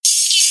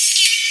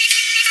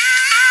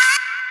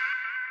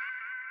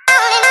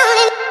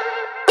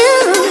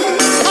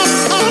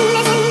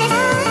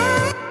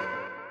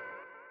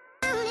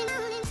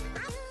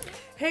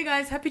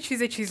guys, happy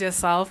Tuesday, choose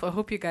yourself. I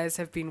hope you guys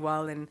have been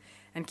well and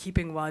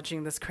keeping well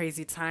during this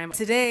crazy time.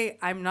 Today,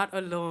 I'm not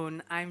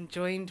alone. I'm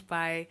joined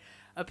by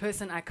a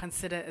person I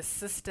consider a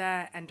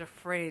sister and a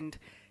friend.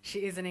 She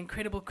is an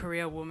incredible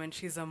career woman.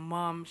 She's a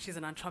mom. She's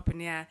an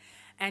entrepreneur.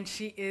 And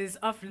she is,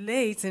 of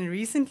late and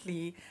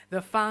recently,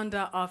 the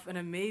founder of an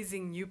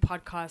amazing new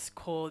podcast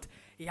called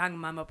Young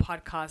Mama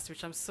Podcast,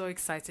 which I'm so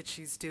excited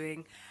she's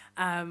doing.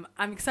 I'm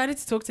excited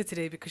to talk to her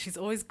today because she's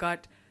always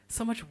got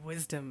so much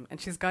wisdom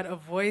and she's got a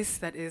voice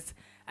that is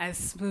as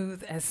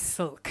smooth as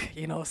silk,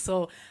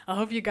 So I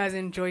hope you guys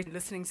enjoyed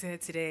listening to her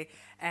today.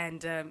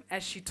 And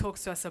as she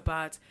talks to us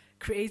about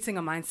creating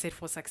a mindset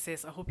for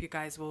success, I hope you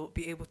guys will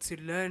be able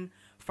to learn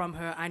from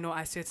her. I know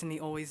I certainly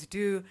always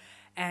do.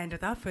 And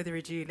without further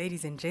ado,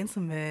 ladies and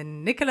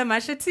gentlemen, Nicola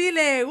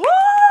Mashatile. Woo!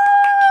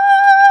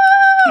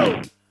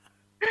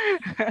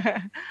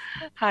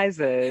 Hi,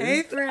 Ziz.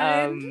 Hey,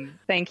 friend.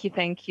 Thank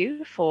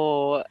you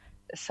for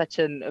such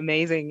an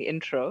amazing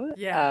intro.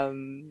 Yeah.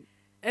 I'm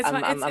It's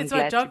my glad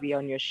to job. be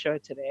on your show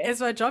today.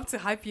 It's my job to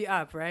hype you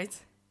up, right?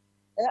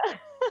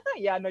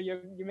 Yeah, no, you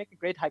make a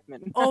great hype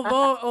man.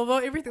 Although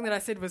everything that I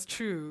said was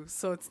true,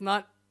 so it's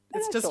not.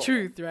 It's just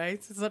Sure. truth, right?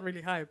 It's not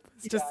really hype.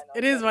 It's just Yeah, no,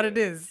 it is what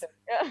totally. it is.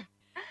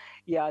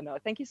 Yeah, no,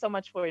 thank you so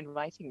much for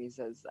inviting me,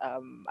 Ziz.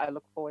 I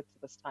look forward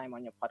to this time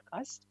on your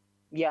podcast.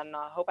 Yeah, no,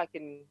 I hope I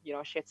can,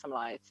 shed some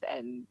light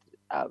and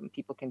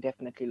people can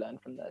definitely learn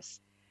from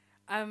this.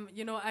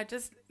 I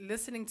just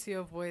listening to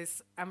your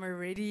voice, I'm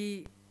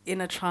already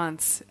in a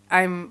trance.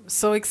 I'm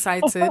so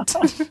excited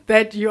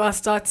that you are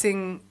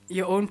starting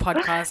your own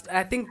podcast.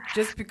 I think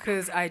just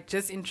because I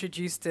just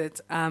introduced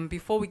it,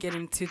 before we get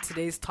into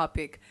today's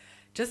topic,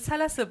 just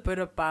tell us a bit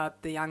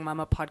about the Young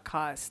Mama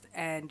podcast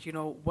and,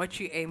 what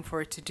you aim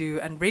for it to do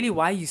and really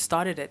why you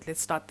started it. Let's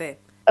start there.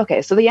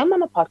 Okay, so the Young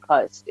Mama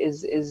podcast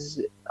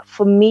is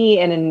for me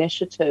an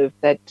initiative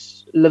that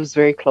lives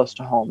very close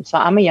to home. So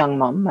I'm a young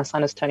mom. My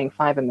son is turning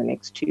 5 in the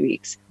next 2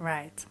 weeks.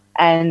 Right.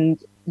 And,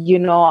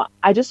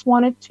 I just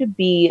wanted to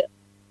be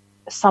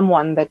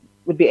someone that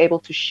would be able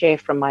to share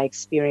from my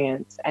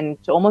experience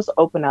and to almost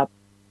open up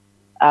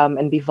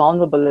and be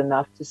vulnerable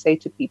enough to say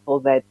to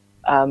people that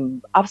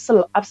I've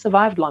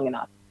survived long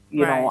enough.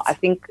 Right. I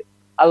think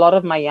a lot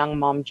of my young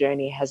mom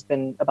journey has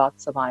been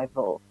about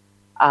survival.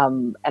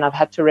 And I've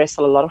had to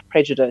wrestle a lot of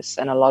prejudice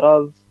and a lot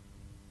of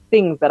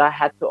things that I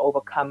had to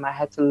overcome. I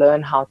had to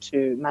learn how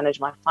to manage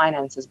my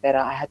finances better.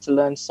 I had to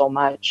learn so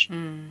much.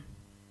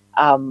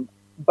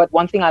 But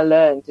one thing I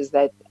learned is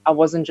that I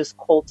wasn't just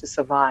called to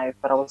survive,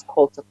 but I was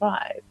called to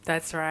thrive.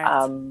 That's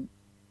right.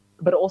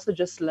 But also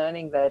just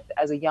learning that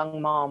as a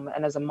young mom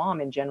and as a mom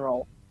in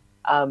general,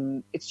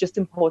 it's just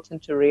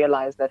important to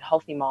realize that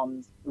healthy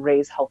moms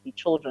raise healthy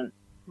children.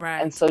 Right.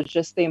 And so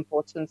just the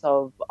importance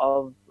of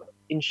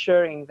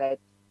ensuring that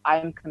I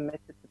am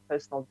committed to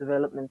personal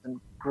development and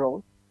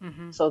growth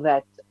so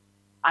that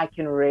I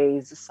can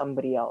raise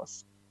somebody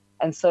else.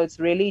 And so it's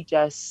really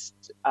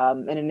just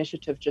an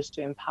initiative just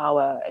to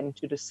empower and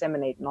to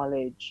disseminate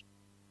knowledge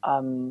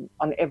on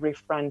every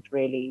front,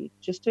 really,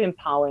 just to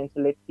empower and to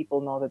let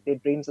people know that their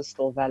dreams are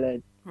still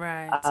valid.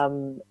 Right.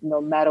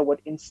 No matter what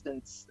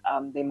instance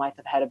they might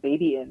have had a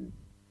baby in.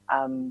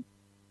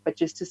 But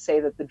just to say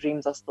that the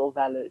dreams are still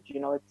valid.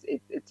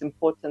 It's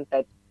important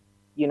that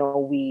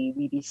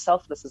we be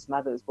selfless as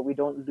mothers, but we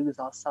don't lose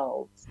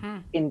ourselves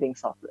in being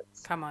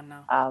selfless. Come on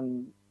now.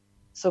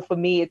 So for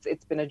me,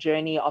 it's been a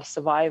journey of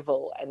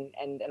survival,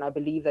 and I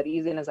believe that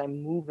even as I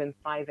move and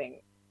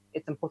thriving,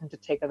 it's important to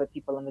take other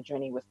people on the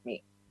journey with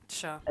me.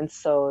 Sure. And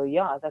so,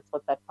 yeah, that's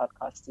what that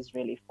podcast is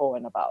really for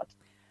and about.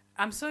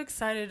 I'm so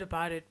excited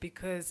about it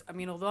because,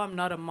 although I'm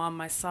not a mom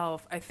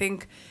myself, I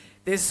think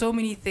there's so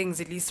many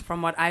things, at least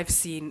from what I've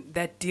seen,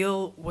 that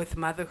deal with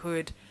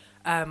motherhood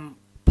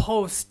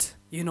post,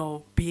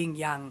 being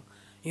young,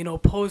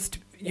 post,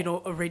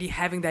 already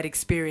having that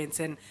experience.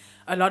 And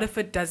a lot of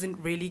it doesn't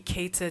really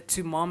cater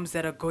to moms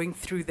that are going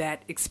through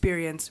that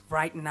experience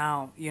right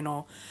now,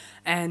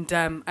 And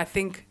I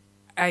think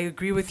I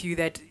agree with you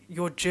that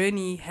your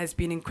journey has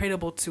been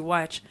incredible to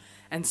watch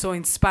and so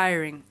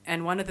inspiring.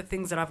 And one of the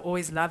things that I've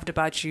always loved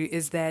about you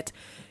is that,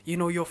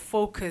 your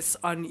focus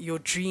on your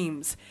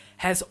dreams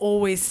has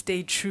always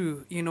stayed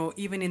true,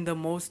 even in the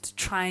most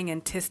trying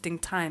and testing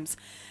times.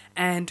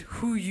 And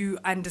who you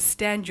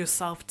understand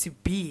yourself to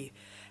be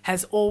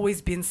has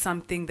always been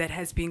something that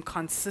has been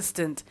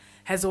consistent,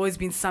 has always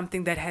been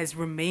something that has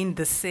remained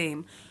the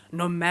same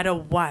no matter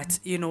what,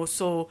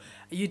 So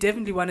you're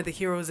definitely one of the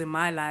heroes in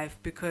my life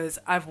because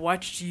I've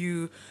watched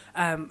you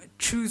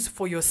choose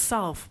for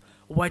yourself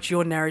what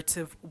your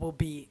narrative will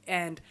be.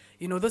 And,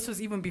 this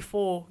was even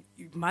before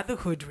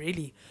motherhood,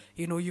 really.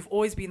 You've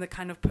always been the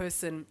kind of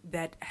person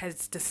that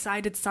has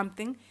decided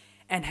something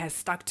and has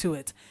stuck to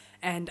it.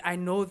 And I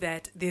know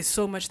that there's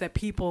so much that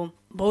people,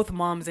 both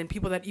moms and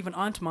people that even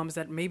aren't moms,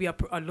 that maybe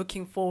are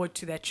looking forward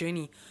to that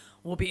journey,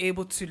 will be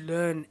able to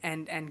learn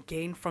and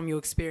gain from your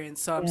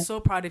experience. So I'm Yeah. so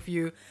proud of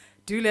you.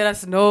 Do let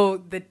us know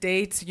the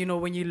date,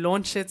 when you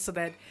launch it so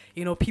that,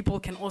 people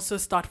can also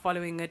start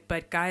following it.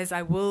 But guys,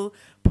 I will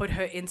put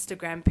her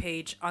Instagram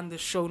page on the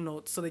show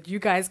notes so that you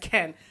guys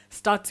can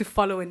start to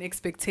follow in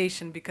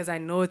expectation, because I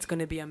know it's going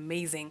to be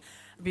amazing.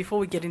 Before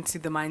we get into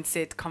the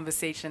mindset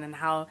conversation and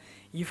how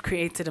you've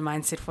created a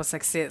mindset for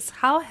success,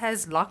 how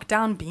has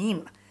lockdown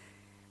been?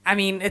 I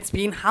mean, it's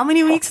been how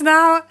many weeks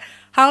now?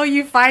 How are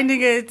you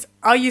finding it?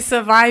 Are you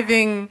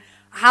surviving?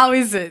 How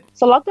is it?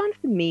 So lockdown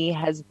for me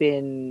has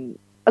been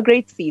a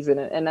great season,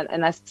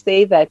 and I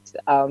say that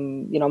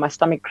my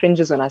stomach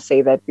cringes when I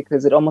say that,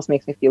 because it almost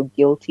makes me feel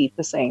guilty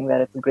for saying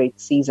that it's a great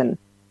season,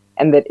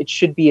 and that it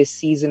should be a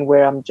season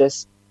where I'm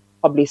just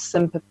probably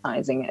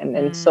sympathizing,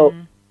 and so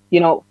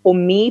for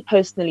me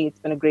personally, it's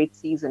been a great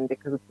season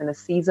because it's been a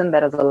season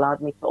that has allowed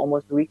me to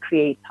almost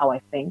recreate how I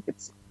think.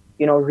 It's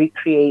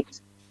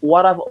recreate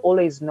what I've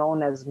always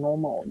known as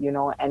normal,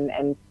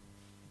 and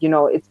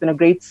it's been a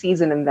great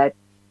season in that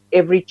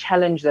every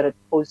challenge that it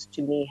posed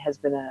to me has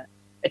been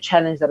a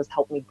challenge that has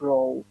helped me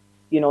grow,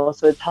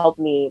 so it's helped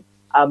me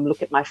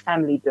look at my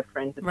family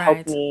different. It's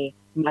helped Right. me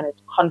manage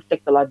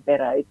conflict a lot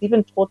better. It's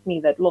even taught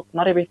me that, look,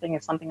 not everything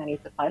is something I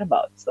need to fight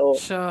about. So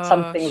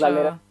some Sure, things I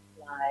let it sure.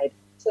 slide.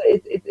 So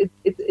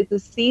it's a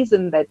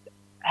season that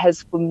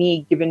has, for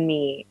me, given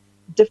me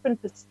different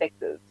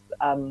perspectives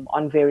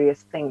on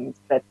various things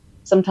that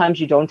sometimes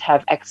you don't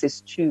have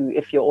access to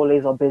if you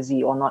always are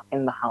busy or not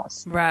in the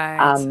house. Right,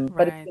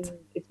 But right.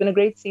 it's been a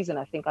great season.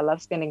 I think I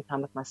love spending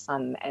time with my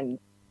son, and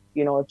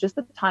just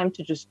the time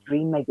to just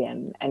dream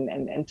again,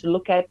 and to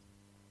look at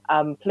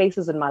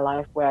places in my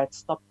life where I'd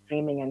stopped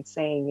dreaming and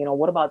saying,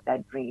 what about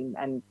that dream?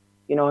 And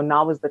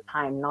now is the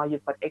time. Now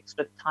you've got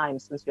extra time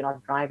since you're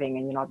not driving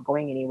and you're not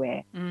going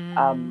anywhere. Mm,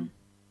 Um,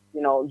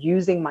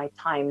 using my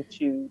time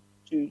to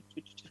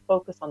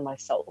focus on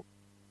myself,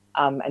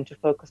 and to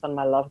focus on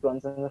my loved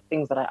ones and the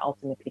things that I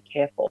ultimately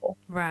care for.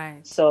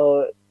 right.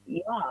 So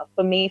yeah,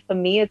 for me,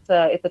 it's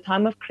a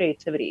time of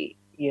creativity.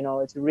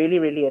 It's really,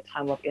 really a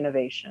time of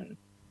innovation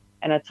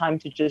and a time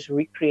to just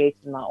recreate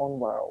in my own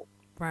world.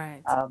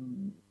 Right.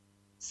 Um,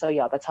 so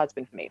yeah, that's how it's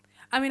been for me.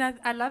 I mean,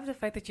 I love the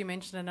fact that you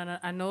mentioned it. And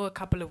I know a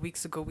couple of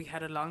weeks ago we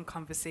had a long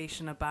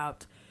conversation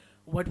about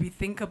what we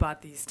think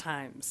about these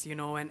times,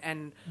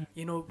 and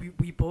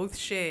we both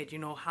shared,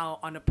 how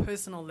on a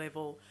personal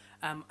level,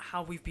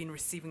 how we've been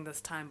receiving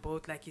this time,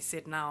 both, like you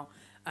said now,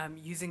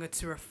 using it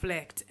to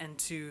reflect and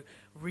to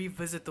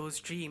revisit those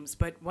dreams.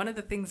 But one of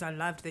the things I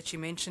loved that you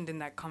mentioned in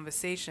that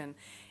conversation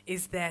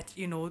is that,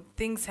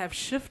 things have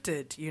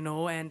shifted,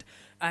 and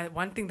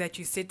one thing that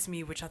you said to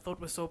me, which I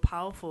thought was so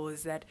powerful,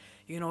 is that,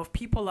 if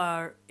people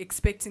are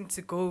expecting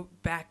to go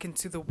back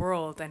into the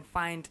world and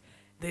find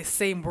the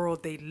same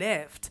world they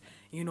left,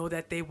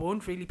 that they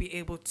won't really be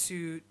able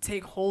to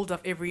take hold of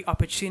every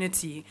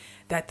opportunity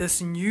that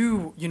this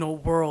new,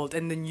 world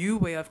and the new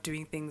way of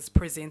doing things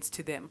presents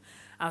to them.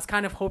 I was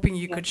kind of hoping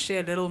you Yeah. could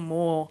share a little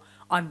more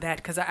on that,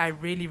 because I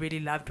really, really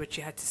loved what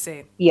you had to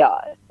say. Yeah.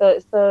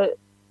 So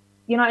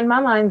in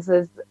my mind,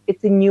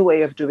 it's a new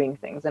way of doing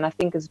things, and I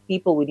think as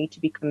people, we need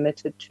to be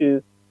committed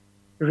to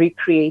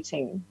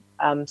recreating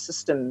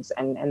systems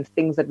and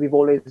things that we've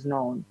always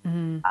known,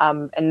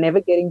 and never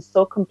getting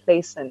so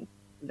complacent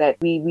that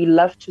we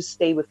love to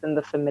stay within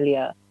the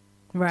familiar.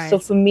 So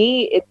Right. for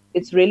me,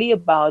 it's really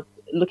about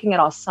looking at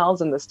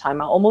ourselves in this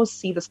time. I almost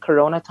see this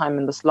Corona time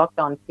and this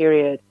lockdown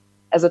period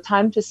as a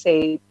time to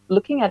say,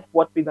 looking at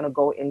what we're going to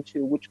go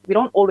into, which we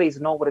don't always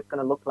know what it's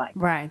going to look like,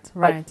 Right.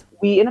 but Right.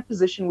 we're in a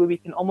position where we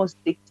can almost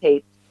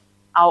dictate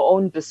our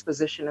own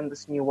disposition in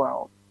this new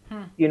world.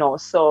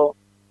 So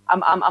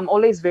I'm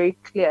always very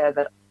clear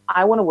that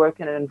I want to work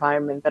in an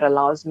environment that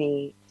allows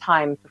me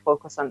time to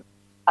focus on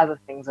other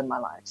things in my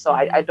life. So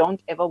I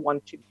don't ever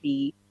want to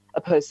be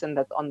a person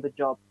that's on the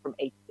job from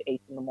 8 to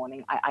 8 in the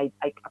morning. I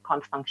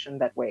can't function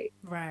that way,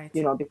 Right.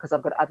 because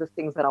I've got other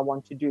things that I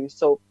want to do.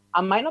 So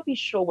I might not be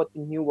sure what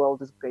the new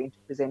world is going to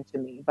present to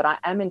me, but I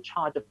am in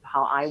charge of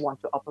how I want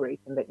to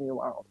operate in that new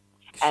world.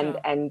 And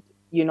Sure. and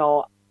you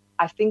know,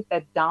 I think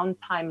that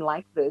downtime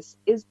like this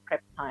is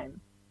prep time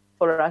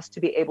for us to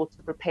be able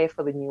to prepare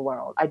for the new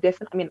world. I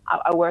mean,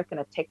 I work in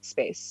a tech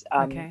space,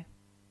 Okay.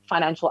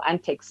 financial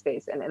and tech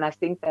space, and I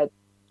think that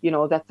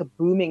that's a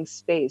booming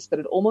space, but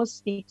it almost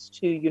speaks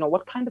to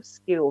what kind of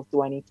skills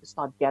do I need to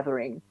start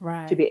gathering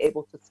to be Right.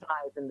 able to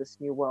thrive in this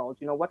new world.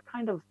 What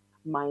kind of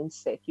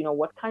mindset,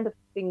 what kind of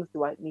things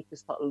do I need to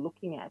start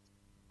looking at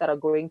that are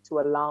going to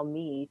allow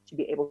me to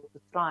be able to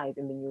thrive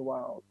in the new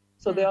world.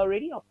 So there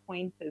already are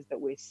pointers that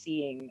we're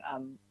seeing,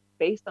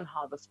 based on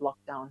how this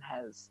lockdown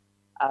has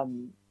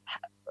um,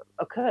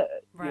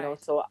 occurred.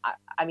 Right. So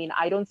I mean,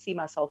 I don't see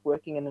myself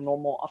working in a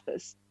normal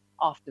office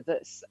after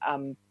this.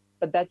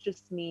 But that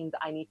just means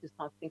I need to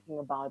start thinking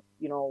about,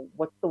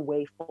 what's the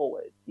way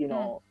forward?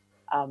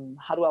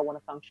 How do I want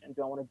to function?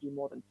 Do I want to do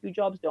more than two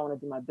jobs? Do I want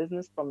to do my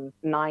business from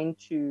 9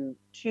 to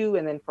 2,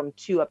 and then from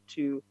 2 up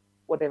to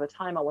whatever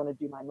time I want to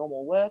do my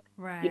normal work?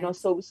 Right.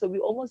 So we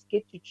almost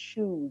get to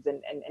choose,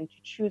 and to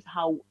choose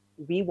how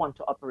we want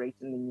to operate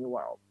in the new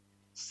world.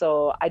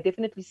 So I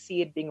definitely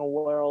see it being a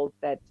world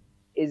that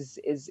is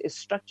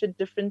structured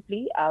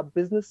differently.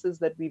 Businesses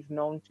that we've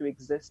known to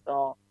exist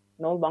are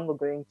no longer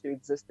going to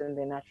exist in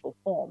their natural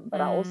form.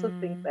 But I also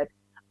think Mm, that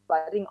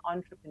budding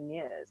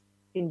entrepreneurs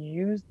can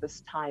use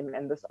this time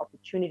and this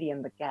opportunity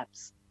and the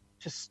gaps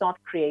to start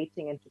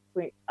creating and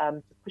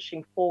to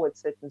pushing forward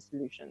certain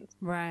solutions.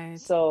 right.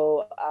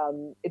 So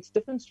it's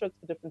different strokes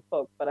for different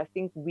folks, but I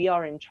think we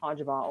are in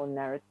charge of our own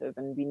narrative,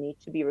 and we need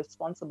to be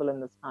responsible in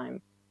this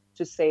time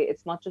to say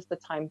it's not just the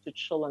time to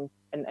chill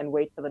and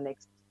wait for the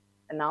next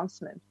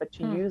announcement, but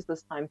to Hmm. use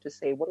this time to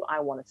say, what do I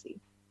want to see?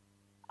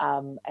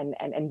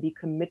 And be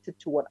committed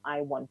to what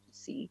I want to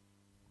see.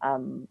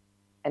 Um,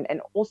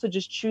 and also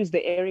just choose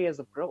the areas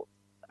of growth.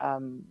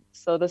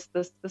 So this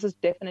is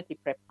definitely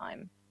prep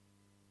time.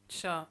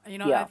 Sure.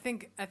 Yeah.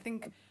 I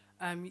think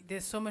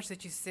there's so much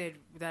that you said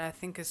that I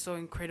think is so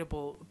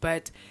incredible,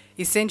 but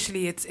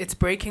essentially it's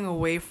breaking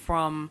away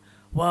from,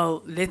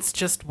 well, let's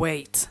just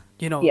wait.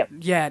 Yeah.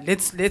 Yeah,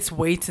 let's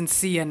wait and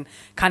see and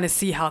kind of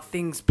see how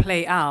things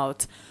play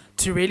out,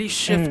 to really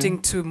shifting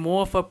Mm. to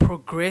more of a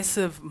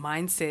progressive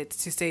mindset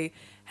to say,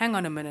 hang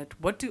on a minute,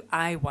 what do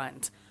I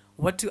want?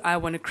 What do I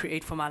want to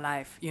create for my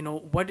life?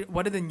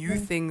 What are the new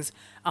Mm. things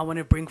I want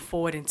to bring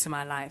forward into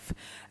my life?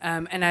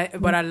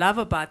 What I love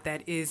about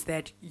that is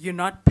that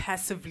you're not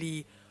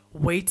passively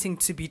waiting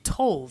to be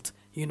told,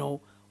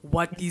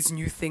 what these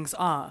new things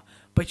are,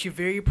 but you're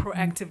very Mm.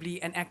 proactively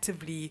and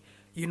actively,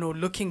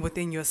 looking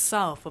within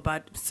yourself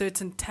about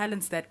certain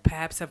talents that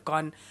perhaps have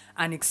gone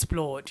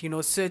unexplored,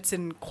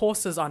 certain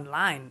courses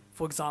online,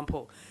 for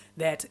example,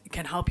 that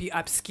can help you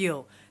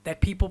upskill,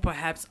 that people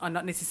perhaps are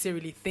not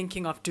necessarily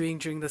thinking of doing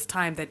during this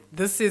time, that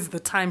this is the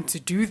time to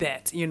do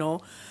that.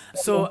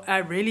 So I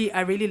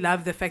really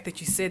love the fact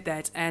that you said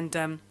that. And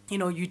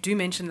you do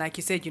mention, like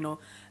you said,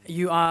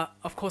 you are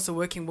of course a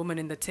working woman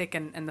in the tech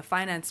and the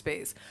finance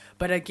space,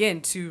 but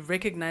again, to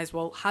recognize,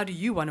 well, how do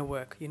you want to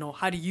work?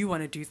 How do you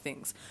want to do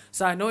things?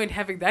 So I know in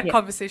having that Yeah.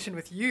 conversation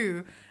with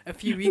you a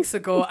few weeks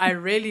ago, I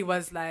really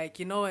was like,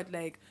 you know what,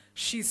 like,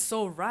 she's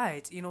so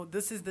right.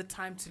 This is the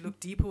time to look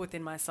deeper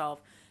within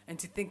myself and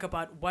to think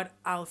about what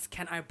else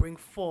can I bring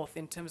forth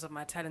in terms of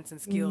my talents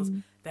and skills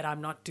Mm. that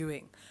I'm not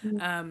doing.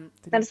 Mm. Um,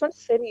 I just want to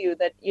say to you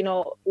that,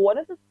 one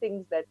of the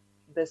things that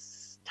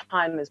this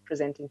time is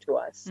presenting to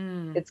us,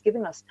 mm, it's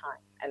giving us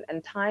time.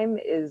 And time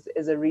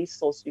is a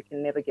resource you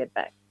can never get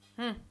back.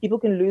 hmm, People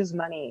can lose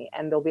money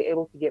and they'll be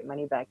able to get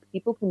money back.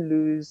 People can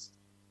lose,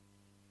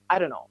 I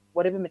don't know,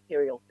 whatever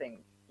material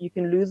thing. You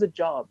can lose a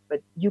job, but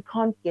you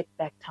can't get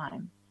back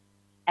time.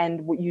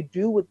 And what you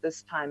do with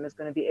this time is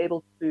going to be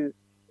able to,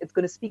 it's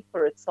going to speak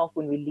for itself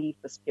when we leave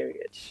this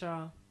period.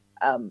 sure.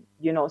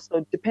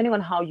 So depending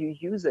on how you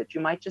use it,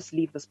 you might just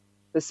leave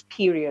this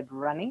period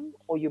running,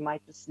 or you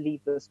might just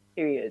leave this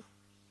period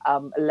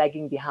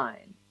lagging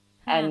behind.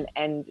 Hmm.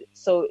 And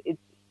so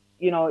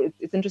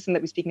it's interesting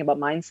that we're speaking about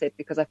mindset,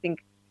 because I think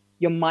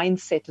your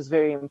mindset is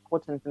very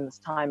important in this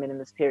time and in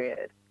this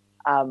period.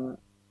 Um,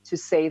 to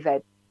say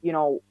that, you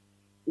know,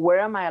 where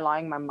am I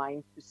allowing my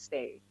mind to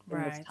stay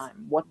in this Right.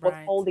 time? What's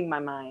Right. holding my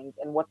mind,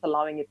 and what's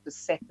allowing it to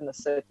set in a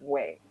certain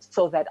way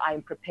so that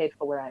I'm prepared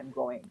for where I'm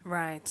going.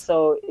 Right.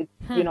 So it's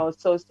Hmm.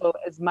 so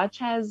as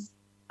much as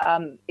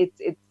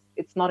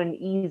it's not an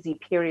easy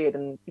period,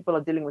 and people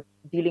are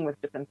dealing with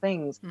different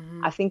things.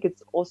 Mm-hmm. I think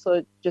it's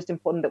also just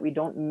important that we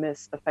don't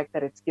miss the fact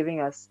that it's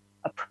giving us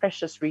a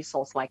precious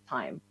resource like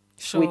time,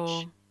 Sure.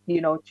 which,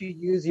 to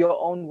use your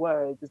own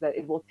words, is that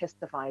it will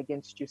testify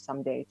against you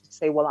someday, to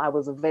say, well, I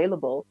was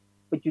available,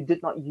 but you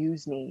did not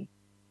use me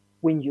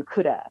when you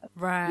could have.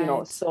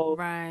 Right. So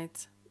Right.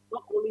 it's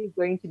not only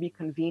going to be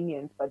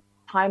convenient, but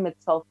time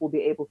itself will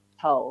be able to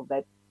tell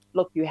that,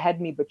 look, you had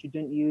me, but you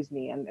didn't use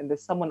me. And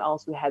there's someone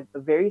else who had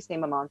the very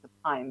same amount of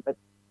time, but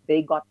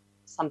they got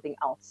something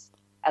else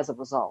as a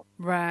result.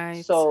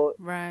 Right. So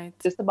Right.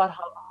 just about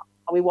how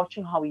are we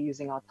watching how we're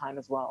using our time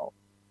as well.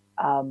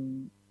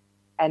 Um,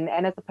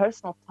 and it's a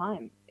personal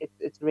time.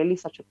 It's really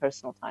such a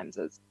personal time,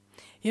 Ziz.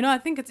 I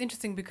think it's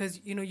interesting because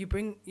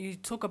you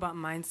talk about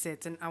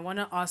mindset, and I want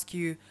to ask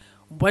you,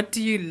 what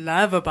do you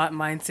love about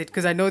mindset?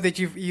 Because I know that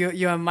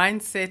you're a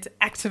mindset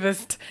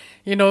activist.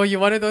 You're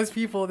one of those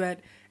people that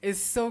is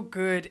so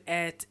good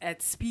at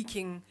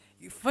speaking.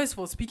 First of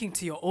all, speaking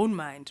to your own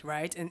mind,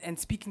 right, and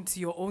speaking to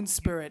your own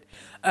spirit,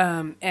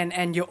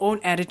 and your own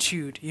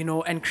attitude,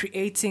 and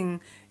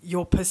creating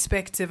your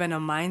perspective and a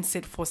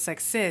mindset for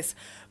success.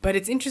 But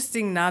it's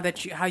interesting now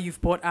that how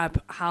you've brought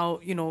up how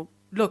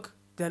look.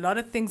 There are a lot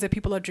of things that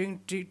people are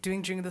doing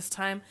during this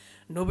time.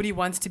 Nobody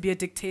wants to be a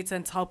dictator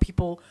and tell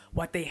people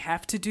what they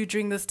have to do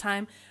during this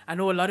time. I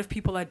know a lot of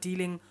people are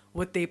dealing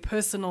with their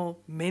personal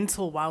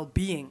mental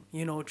well-being,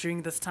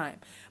 during this time.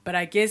 But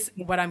I guess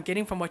what I'm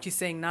getting from what you're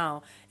saying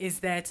now is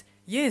that,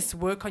 yes,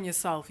 work on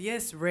yourself.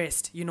 Yes,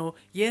 rest.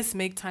 Yes,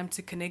 make time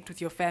to connect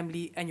with your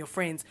family and your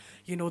friends,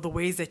 the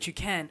ways that you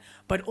can.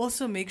 But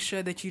also make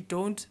sure that you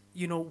don't,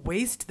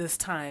 waste this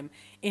time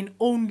in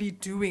only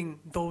doing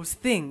those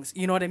things.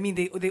 You know what I mean?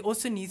 They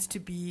also needs to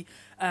be,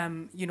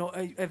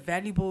 a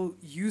valuable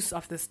use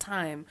of this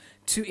time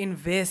to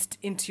invest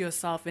into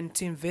yourself and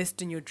to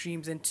invest in your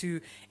dreams and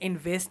to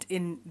invest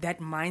in that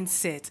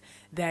mindset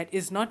that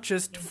is not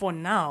just for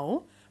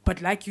now,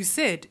 but like you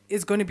said,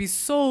 is going to be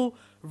so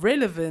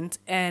relevant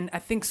and I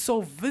think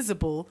so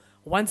visible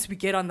once we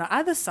get on the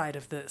other side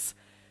of this.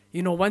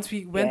 Once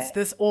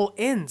this all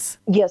ends.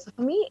 Yes,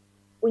 for me,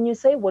 when you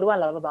say what do I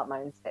love about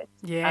mindset,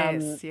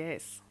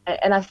 Yes.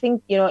 and I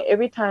think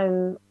every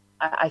time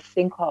I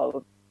think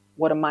of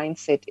what a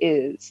mindset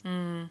is,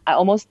 I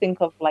almost think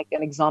of like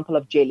an example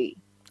of jelly.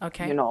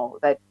 Okay.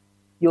 That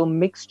you'll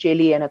mix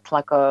jelly and it's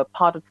like a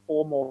powdered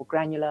form or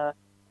granular,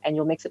 and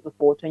you'll mix it with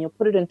water and you'll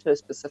put it into a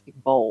specific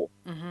bowl.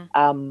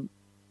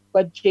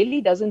 But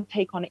jelly doesn't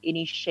take on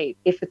any shape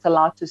if it's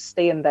allowed to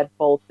stay in that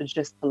bowl for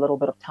just a little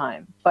bit of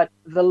time. But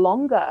the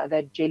longer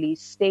that jelly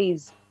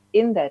stays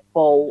in that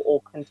bowl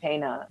or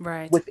container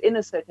within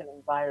a certain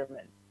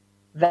environment,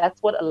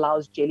 that's what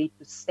allows jelly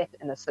to set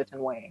in a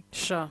certain way.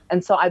 Sure.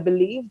 And so I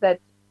believe that,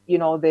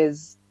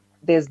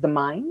 there's the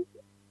mind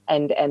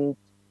and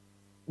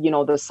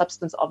the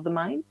substance of the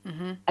mind.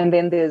 And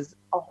then there's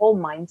a whole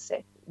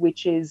mindset,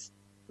 which is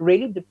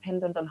really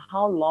dependent on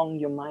how long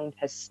your mind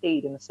has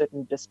stayed in a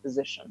certain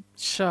disposition.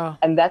 Sure.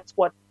 And that's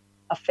what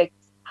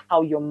affects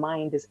how your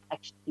mind is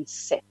actually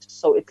set.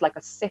 So it's like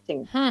a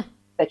setting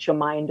that your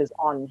mind is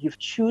on. You've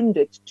tuned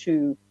it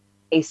to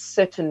a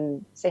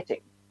certain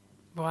setting.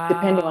 Wow.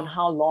 Depending on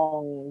how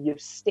long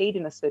you've stayed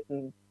in a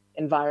certain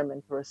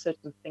environment or a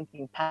certain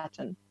thinking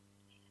pattern.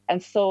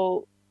 And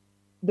so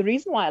the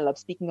reason why I love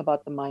speaking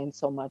about the mind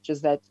so much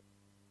is that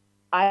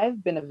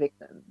I've been a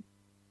victim.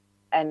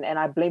 And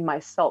I blame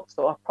myself.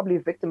 So I've probably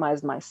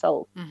victimized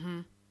myself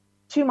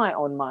to my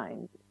own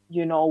mind,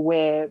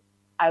 where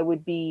I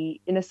would be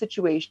in a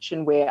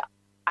situation where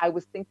I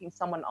was thinking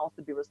someone else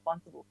would be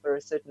responsible for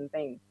a certain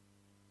thing.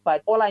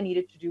 But all I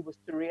needed to do was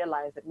to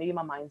realize that maybe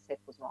my mindset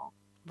was wrong.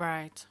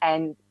 Right.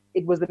 And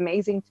it was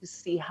amazing to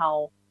see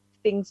how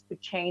things could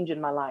change in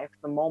my life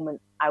the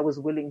moment I was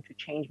willing to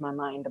change my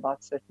mind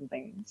about certain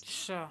things.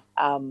 Sure.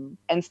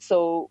 And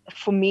so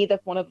for me,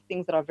 that's one of the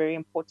things that are very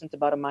important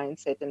about a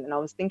mindset. And I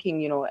was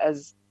thinking,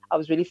 as I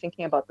was really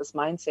thinking about this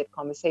mindset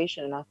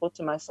conversation, and I thought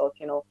to myself,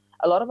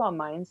 a lot of our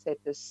mindset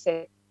is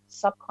set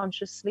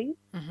subconsciously,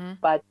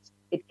 but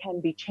it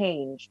can be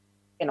changed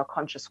in a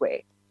conscious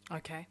way.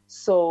 Okay.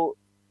 So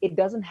it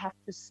doesn't have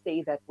to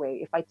stay that way.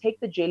 If I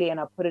take the jelly and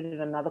I put it in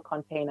another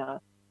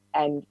container,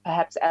 and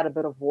perhaps add a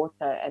bit of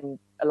water and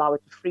allow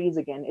it to freeze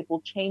again, it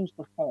will change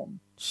the form,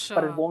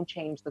 but it won't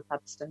change the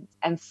substance.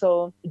 And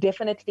so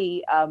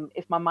definitely,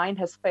 if my mind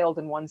has failed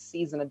in one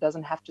season, it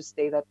doesn't have to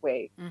stay that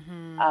way.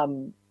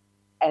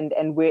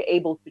 And we're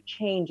able to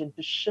change and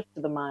to shift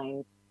the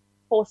mind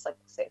for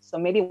success. So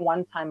maybe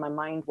one time my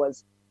mind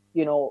was,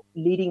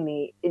 leading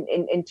me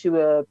into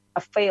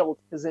a failed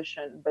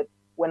position, but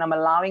when I'm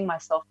allowing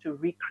myself to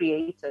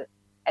recreate it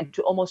and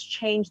to almost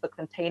change the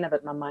container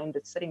that my mind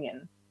is sitting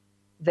in,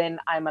 then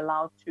I'm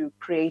allowed to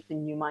create a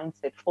new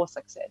mindset for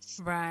success.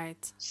 Right.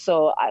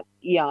 So I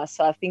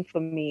think for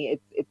me,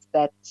 it's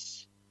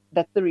that's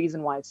the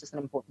reason why it's just an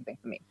important thing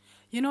for me.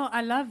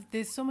 I love,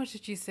 there's so much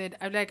that you said.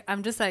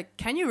 I'm just like,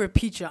 can you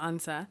repeat your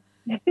answer?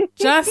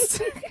 just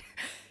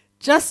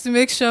to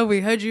make sure we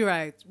heard you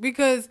right.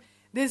 Because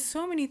there's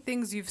so many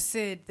things you've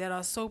said that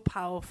are so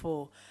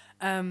powerful.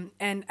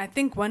 And I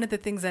think one of the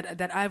things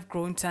that I've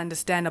grown to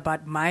understand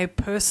about my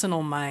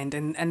personal mind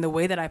and the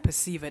way that I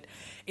perceive it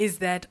is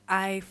that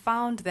I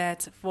found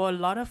that for a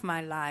lot of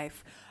my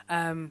life,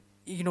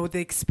 the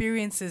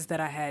experiences that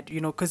I had,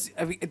 because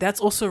that's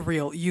also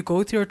real. You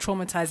go through a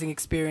traumatizing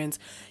experience,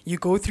 you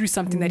go through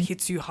something that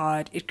hits you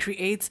hard. It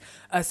creates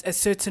a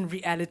certain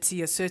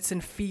reality, a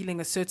certain feeling,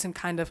 a certain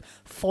kind of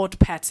thought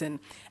pattern.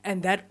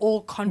 And that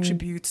all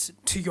contributes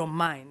to your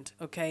mind,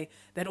 okay?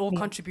 That all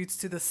contributes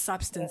to the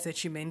substance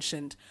that you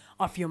mentioned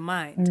of your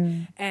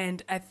mind.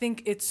 And I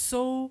think it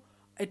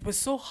was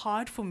so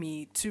hard for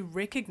me to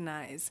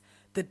recognize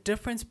the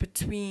difference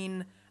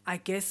between, I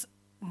guess,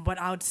 what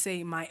I would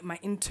say my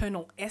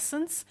internal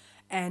essence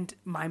and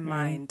my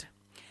mind.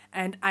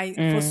 And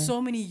for so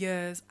many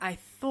years, I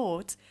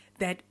thought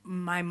that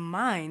my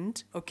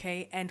mind,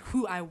 okay, and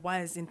who I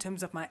was in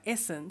terms of my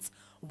essence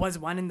was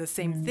one and the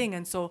same thing.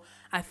 And so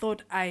I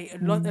thought a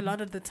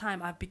lot of the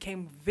time I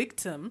became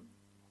victim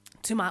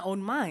to my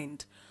own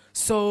mind.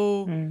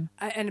 So,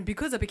 and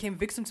because I became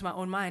victim to my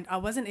own mind, I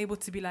wasn't able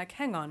to be like,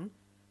 hang on,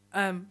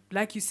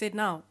 like you said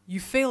now,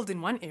 you failed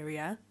in one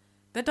area.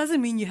 That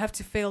doesn't mean you have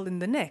to fail in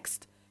the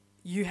next.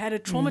 You had a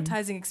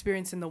traumatizing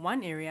experience in the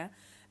one area.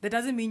 That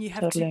doesn't mean you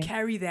have to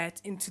carry that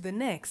into the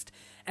next.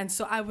 And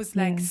so I was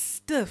like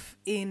stiff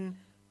in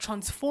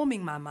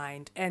transforming my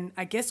mind, and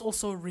I guess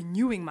also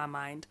renewing my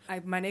mind.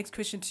 My next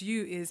question to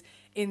you is,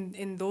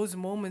 in those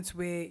moments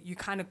where you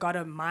kind of got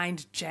a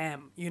mind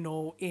jam, you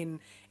know, in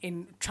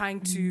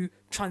trying to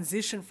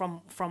transition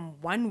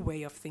from one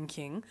way of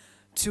thinking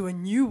to a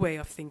new way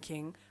of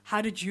thinking,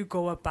 how did you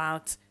go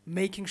about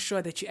making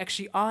sure that you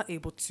actually are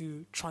able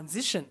to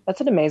transition?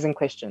 That's an amazing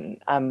question,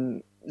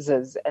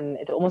 Ziz, and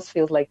it almost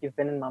feels like you've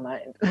been in my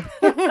mind.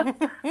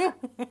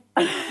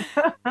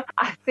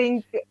 I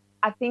think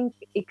I think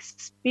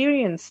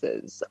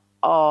experiences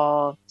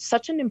are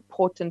such an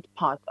important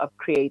part of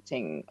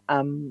creating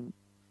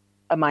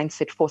a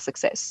mindset for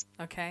success.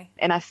 Okay.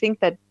 And I think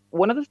that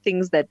one of the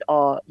things that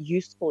are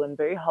useful and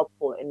very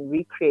helpful in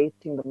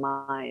recreating the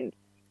mind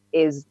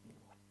is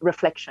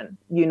reflection,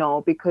 you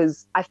know,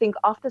 because I think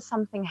after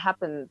something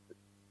happens,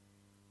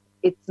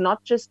 it's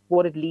not just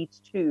what it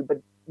leads to, but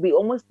we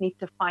almost need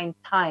to find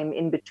time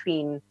in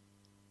between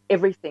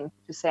everything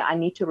to say, I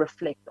need to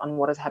reflect on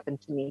what has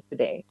happened to me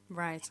today.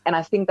 Right. And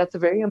I think that's a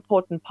very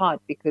important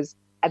part, because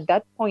at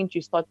that point,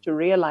 you start to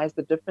realize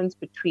the difference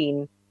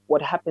between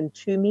what happened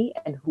to me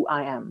and who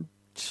I am.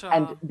 Sure.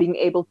 And being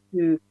able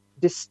to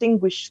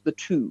distinguish the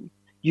two.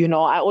 You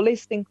know, I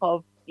always think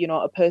of, you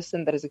know, a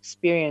person that has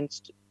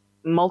experienced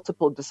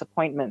multiple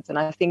disappointments. And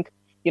I think,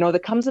 you know, there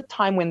comes a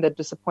time when the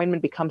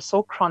disappointment becomes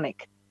so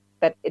chronic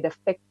that it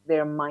affects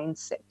their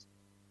mindset.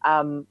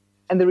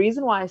 And the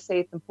reason why I say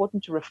it's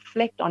important to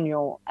reflect on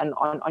your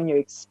on your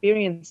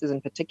experiences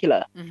in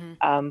particular,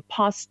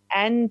 past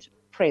and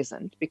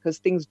present, because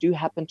things do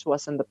happen to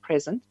us in the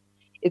present.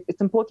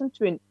 It's important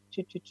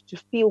to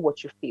feel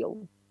what you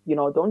feel. You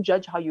know, don't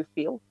judge how you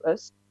feel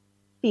first.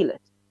 Feel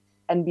it,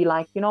 and be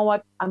like, you know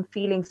what, I'm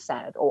feeling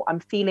sad, or I'm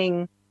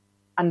feeling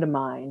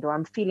undermined, or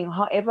I'm feeling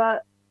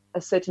however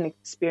a certain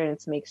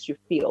experience makes you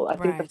feel. I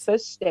think the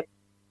first step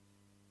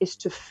is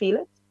to feel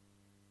it,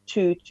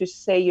 to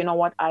say, you know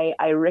what,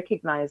 I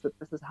recognize that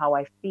this is how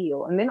I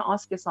feel, and then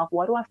ask yourself,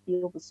 why do I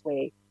feel this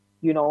way?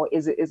 You know,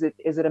 is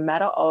it a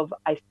matter of,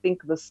 I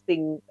think this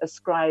thing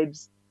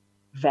ascribes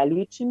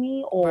value to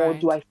me, or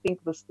do I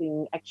think this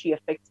thing actually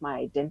affects my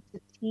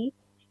identity?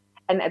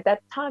 And at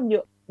that time,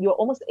 you're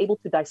almost able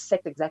to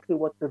dissect exactly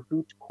what the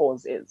root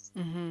cause is.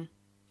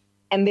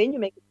 And then you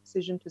make a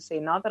decision to say,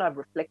 now that I've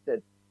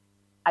reflected,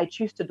 I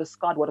choose to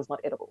discard what is not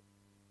edible.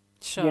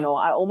 Sure. You know,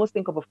 I almost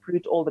think of a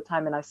fruit all the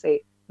time, and I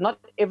say, not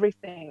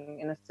everything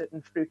in a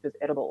certain fruit is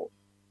edible.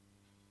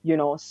 You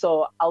know,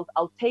 so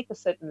I'll take a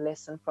certain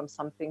lesson from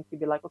something to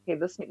be like, okay,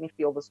 this made me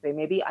feel this way.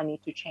 Maybe I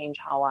need to change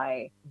how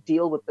I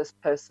deal with this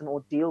person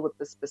or deal with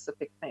this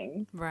specific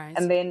thing. Right.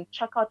 And then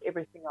check out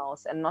everything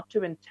else, and not to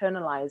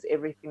internalize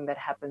everything that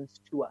happens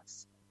to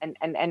us.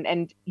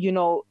 And you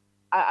know,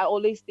 I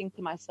always think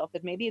to myself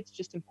that maybe it's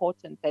just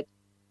important that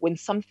when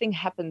something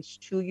happens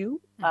to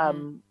you,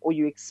 or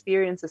you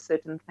experience a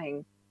certain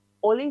thing,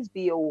 always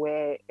be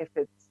aware if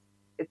it's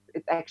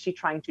actually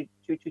trying to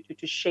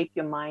shape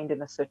your mind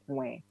in a certain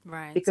way.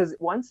 Right. Because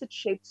once it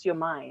shapes your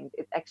mind,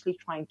 it's actually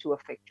trying to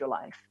affect your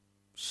life.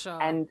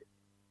 Sure. And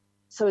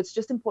so it's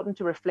just important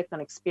to reflect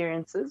on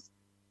experiences,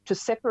 to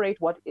separate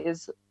what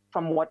is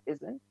from what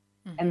isn't,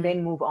 and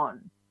then move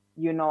on.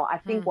 You know, I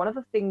think one of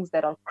the things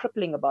that are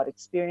crippling about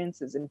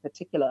experiences in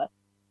particular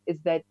is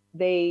that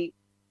they,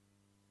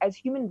 as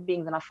human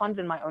beings, and I found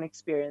it in my own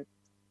experience,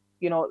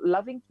 you know,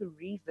 loving to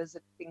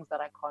revisit things that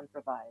I can't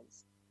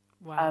revise.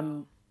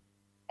 Wow.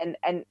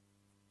 And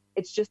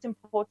it's just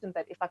important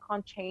that if I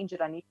can't change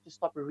it, I need to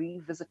stop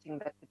revisiting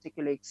that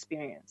particular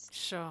experience.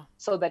 Sure.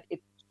 So that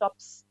it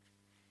stops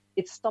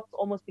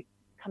almost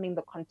becoming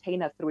the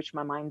container through which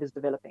my mind is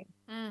developing.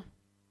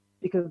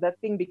 Because that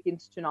thing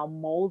begins to now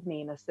mold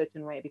me in a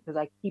certain way, because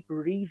I keep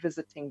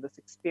revisiting this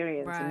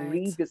experience and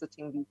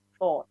revisiting these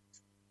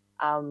thoughts.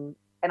 And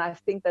I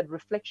think that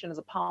reflection is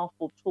a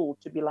powerful tool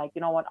to be like,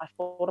 you know what, I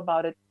thought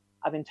about it,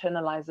 I've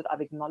internalized it,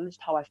 I've acknowledged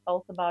how I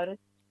felt about it,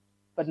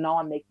 but now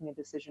I'm making a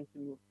decision to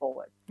move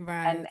forward.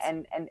 Right.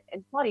 And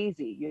it's not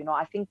easy, you know.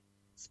 I think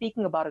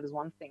speaking about it is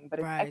one thing, but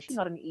it's actually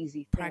not an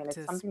easy thing. Practice.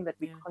 And it's something that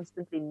we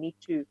constantly need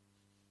to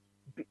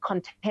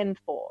contend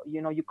for.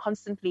 You know, you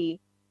constantly,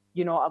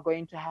 you know, are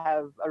going to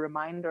have a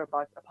reminder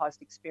about a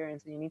past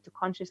experience, and you need to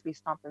consciously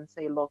stop and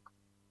say, look,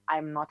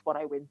 I'm not what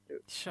I went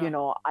through. Sure. You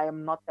know, I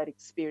am not that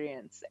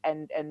experience.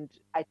 And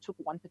I took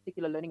one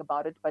particular learning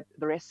about it, but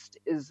the rest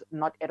is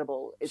not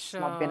edible. It's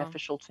not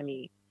beneficial to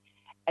me.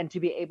 And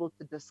to be able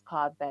to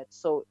discard that.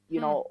 So,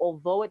 you know,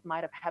 although it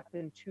might have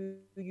happened to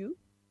you,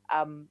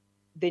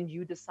 then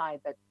you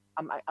decide that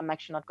I'm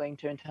actually not going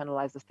to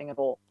internalize this thing at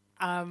all.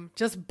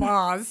 Just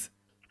bars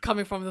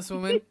coming from this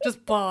woman,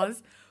 just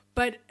bars.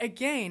 But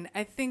again,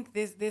 I think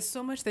there's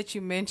so much that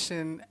you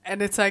mention,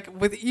 and it's like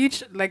with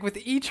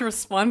each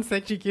response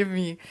that you give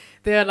me,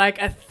 there are like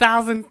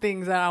 1,000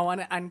 things that I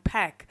want to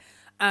unpack.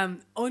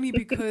 Only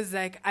because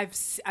like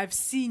I've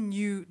seen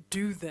you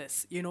do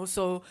this, you know.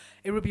 So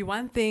it would be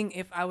one thing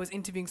if I was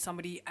interviewing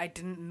somebody I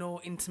didn't know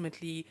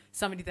intimately,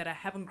 somebody that I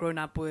haven't grown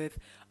up with,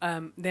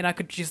 then I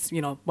could just,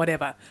 you know,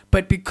 whatever.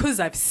 But because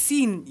I've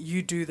seen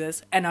you do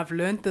this and I've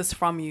learned this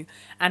from you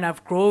and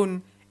I've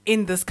grown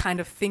in this kind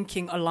of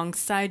thinking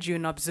alongside you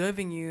and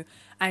observing you,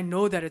 I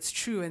know that it's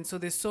true. And so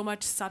there's so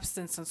much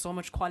substance and so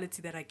much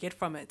quality that I get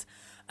from it.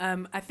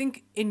 I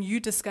think in you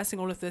discussing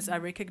all of this, I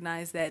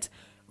recognize that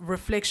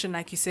reflection,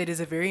 like you said, is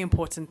a very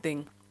important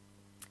thing.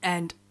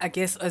 And I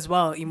guess as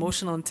well,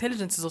 emotional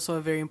intelligence is also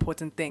a very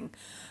important thing.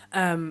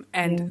 And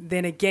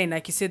then again,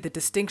 like you said, the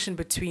distinction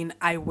between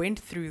I went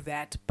through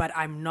that, but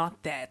I'm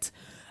not that.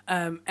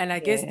 And I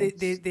guess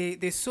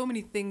there's so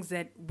many things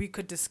that we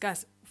could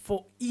discuss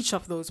for each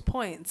of those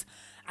points.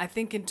 I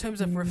think in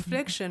terms of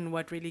reflection,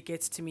 what really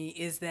gets to me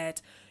is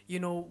that,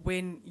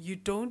 when you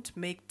don't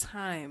make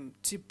time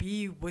to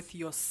be with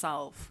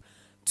yourself,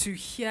 to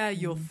hear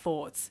your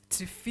thoughts,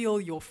 to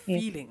feel your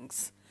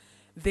feelings,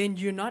 then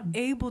you're not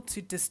able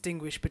to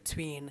distinguish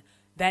between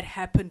that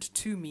happened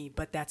to me,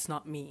 but that's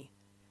not me.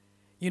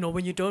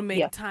 When you don't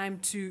make time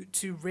to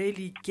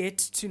really get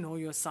to know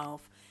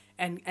yourself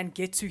and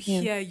get to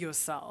hear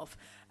yourself.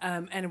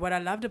 And what I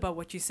loved about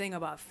what you're saying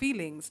about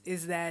feelings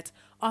is that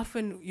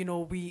often,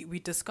 we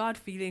discard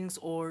feelings,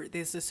 or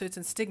there's a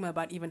certain stigma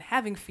about even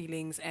having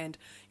feelings and,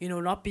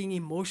 not being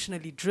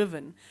emotionally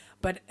driven.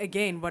 But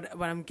again, what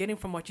I'm getting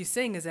from what you're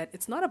saying is that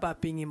it's not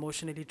about being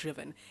emotionally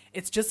driven.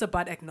 It's just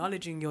about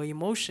acknowledging your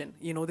emotion.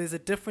 There's a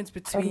difference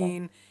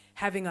between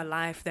having a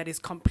life that is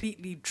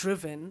completely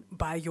driven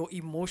by your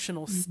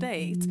emotional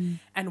state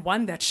and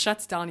one that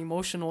shuts down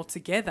emotion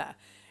altogether.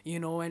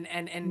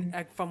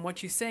 And from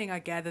what you're saying, I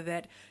gather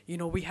that,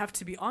 we have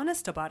to be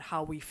honest about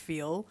how we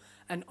feel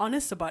and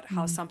honest about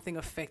how something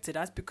affected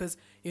us, because,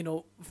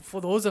 for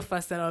those of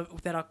us that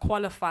are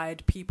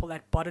qualified people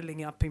at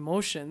bottling up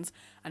emotions,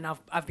 and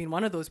I've been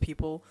one of those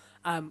people,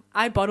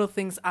 I bottle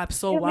things up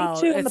so well.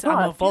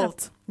 I'm a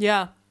vault.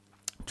 Yeah.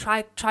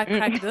 Try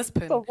crack this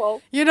pin.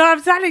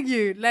 I'm telling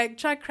you, like,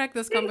 try crack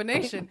this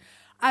combination.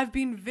 I've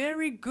been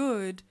very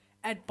good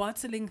at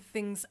bottling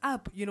things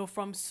up,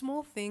 from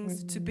small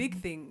things to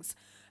big things.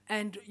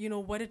 And,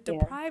 what it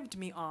deprived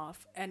me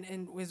of,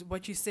 and was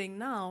what you're saying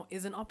now,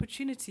 is an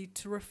opportunity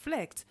to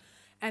reflect.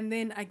 And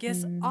then I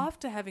guess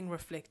after having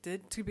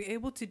reflected, to be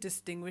able to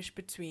distinguish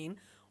between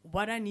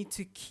what I need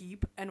to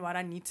keep and what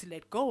I need to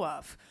let go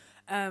of.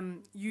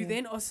 You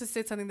then also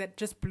said something that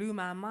just blew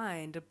my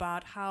mind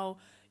about how,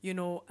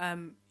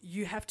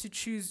 you have to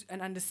choose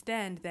and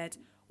understand that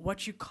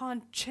what you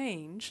can't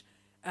change,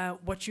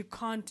 what you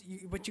can't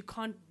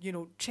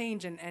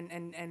change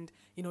and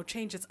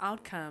change its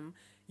outcome,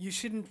 you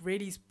shouldn't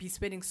really be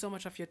spending so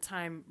much of your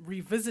time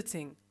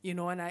revisiting,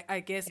 and I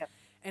guess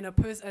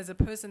as a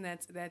person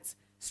that's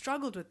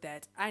struggled with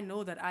that, I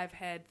know that I've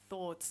had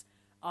thoughts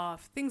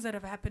of things that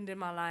have happened in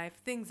my life,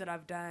 things that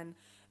I've done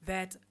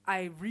that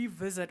I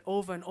revisit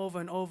over and over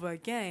and over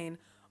again,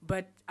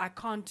 but I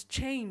can't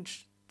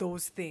change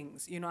those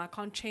things, I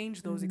can't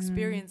change those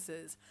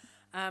experiences.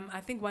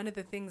 I think one of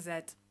the things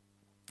that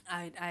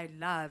I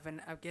love,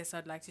 and I guess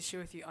I'd like to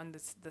share with you on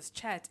this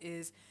chat,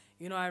 is,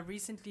 I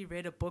recently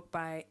read a book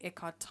by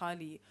Eckhart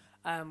Tolle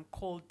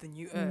called The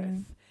New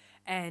Earth.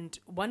 And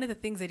one of the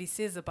things that he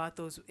says about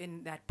those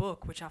in that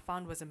book, which I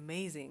found was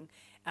amazing,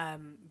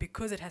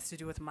 because it has to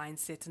do with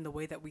mindset and the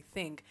way that we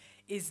think,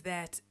 is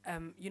that,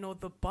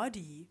 the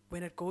body,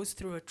 when it goes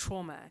through a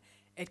trauma,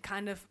 it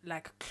kind of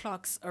like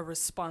clocks a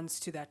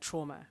response to that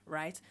trauma,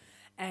 right?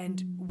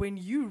 And when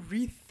you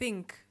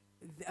rethink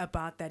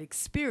about that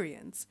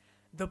experience,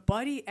 the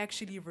body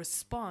actually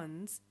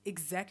responds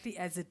exactly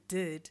as it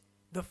did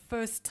the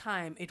first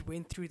time it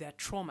went through that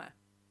trauma.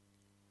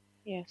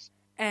 Yes.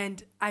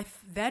 And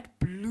that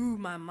blew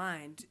my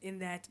mind, in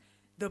that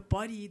the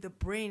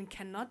brain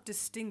cannot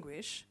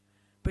distinguish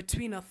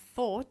between a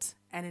thought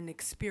and an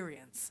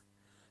experience.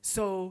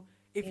 So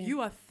if you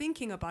are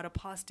thinking about a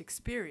past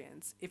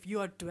experience, if you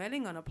are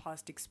dwelling on a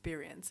past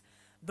experience,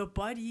 the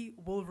body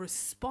will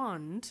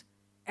respond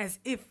as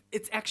if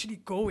it's actually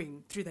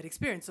going through that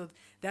experience. So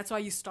that's why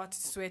you start to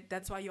sweat.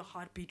 That's why your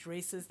heartbeat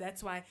races.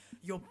 That's why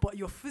your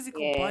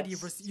physical body,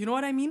 you know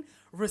what I mean,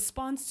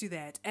 responds to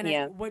that.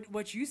 And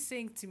what you're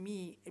saying to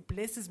me, it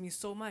blesses me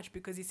so much,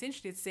 because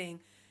essentially it's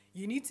saying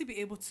you need to be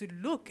able to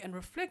look and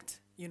reflect,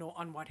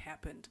 on what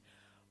happened.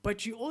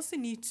 But you also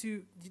need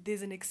to,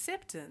 there's an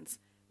acceptance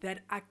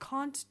that I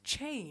can't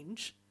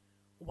change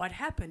what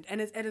happened.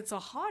 And it's a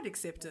hard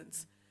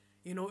acceptance.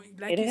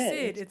 Like you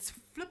said, it's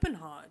flipping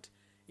hard.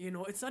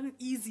 It's not an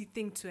easy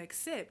thing to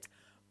accept,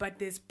 but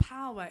there's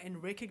power in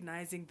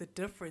recognizing the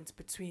difference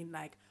between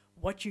like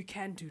what you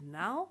can do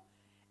now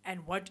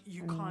and what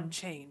you can't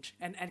change,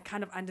 and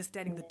kind of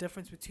understanding the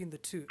difference between the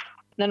two.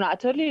 No, I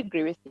totally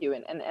agree with you.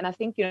 And I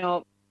think,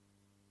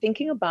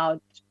 thinking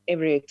about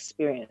every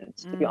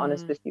experience, to be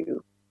honest with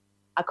you,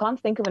 I can't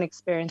think of an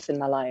experience in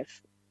my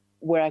life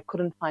where I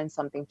couldn't find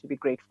something to be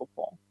grateful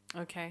for.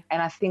 Okay.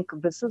 And I think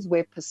this is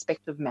where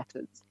perspective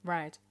matters.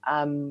 Right.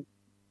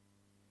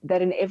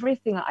 That in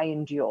everything I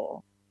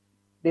endure,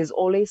 there's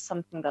always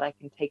something that I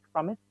can take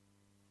from it,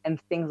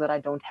 and things that I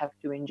don't have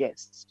to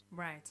ingest.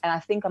 Right. And I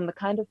think I'm the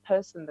kind of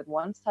person that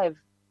once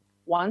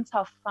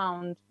I've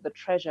found the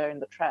treasure in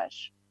the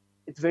trash,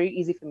 it's very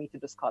easy for me to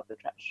discard the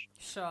trash.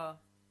 Sure.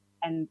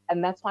 And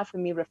that's why for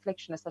me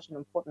reflection is such an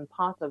important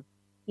part of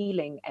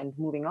healing and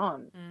moving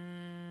on,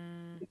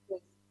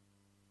 because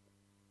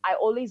I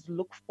always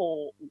look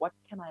for, what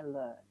can I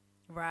learn?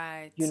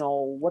 Right.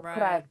 What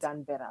could I have Right.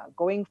 done better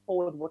going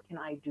forward? What can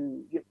I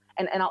do?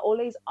 And I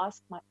always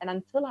ask and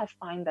until I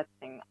find that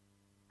thing,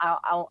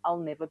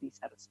 I'll never be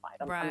satisfied.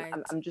 Right.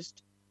 I'm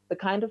just the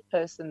kind of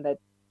person that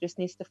just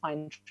needs to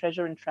find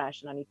treasure in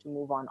trash, and I need to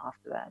move on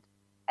after that.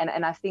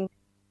 And I think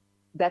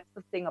that's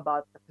the thing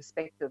about the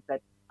perspective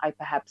that I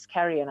perhaps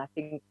carry, and I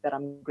think that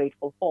I'm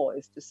grateful for,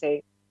 is to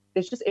say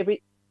there's just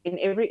in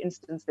every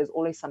instance there's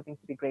always something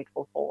to be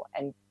grateful for,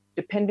 and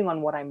depending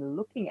on what I'm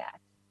looking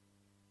at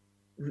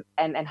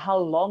and how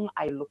long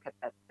I look at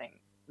that thing,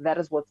 that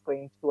is what's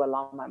going to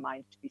allow my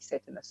mind to be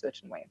set in a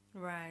certain way.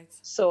 Right.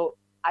 So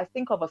I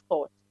think of a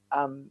thought,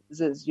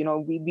 Ziz,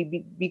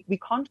 we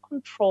can't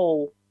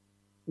control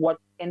what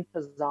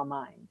enters our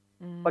mind,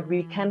 but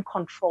we can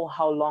control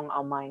how long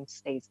our mind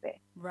stays there.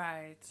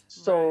 Right.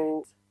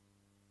 So,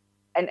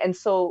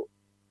 so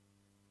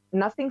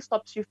nothing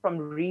stops you from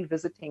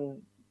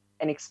revisiting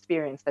an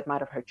experience that might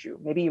have hurt you.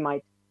 Maybe you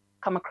might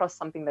come across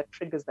something that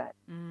triggers that.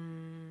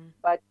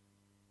 But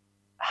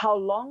how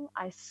long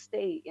I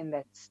stay in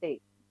that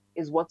state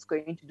is what's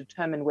going to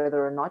determine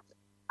whether or not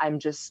I'm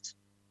just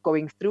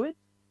going through it,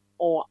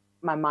 or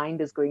my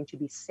mind is going to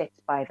be set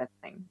by that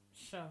thing.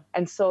 Sure.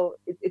 And so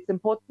it's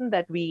important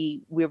that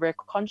we're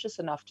conscious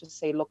enough to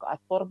say, look, I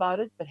thought about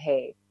it, but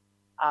hey,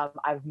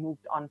 I've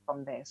moved on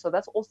from there. So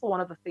that's also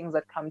one of the things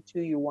that come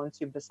to you once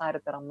you've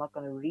decided that I'm not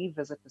going to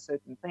revisit a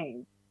certain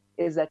thing,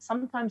 is that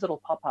sometimes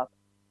it'll pop up,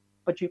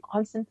 but you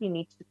constantly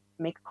need to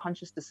make a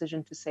conscious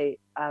decision to say,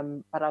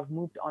 but I've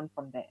moved on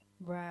from there.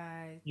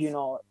 Right.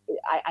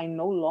 I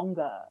no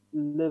longer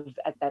live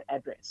at that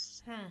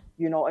address,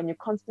 and you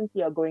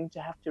constantly are going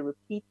to have to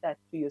repeat that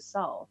to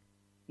yourself,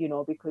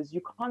 because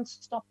you can't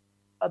stop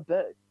a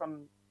bird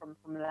from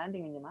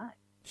landing in your mind.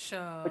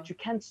 Sure. But you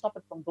can stop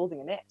it from building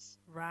a nest.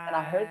 Right. And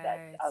I heard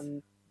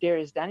that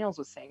Darius Daniels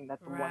was saying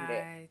that from one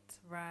day.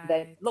 Right.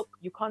 That, look,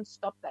 you can't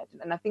stop that.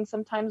 And I think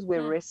sometimes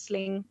we're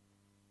wrestling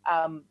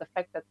the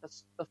fact that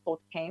the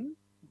thought came,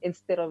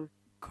 instead of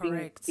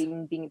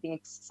being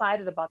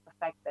excited about the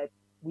fact that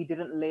we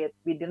didn't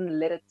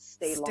let it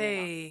stay long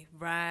enough.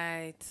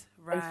 Right.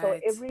 And so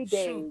every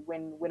day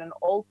when an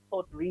old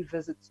thought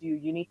revisits you,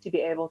 you need to be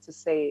able to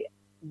say,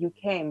 you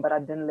came, but I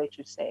didn't let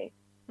you stay.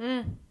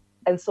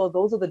 And so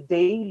those are the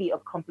daily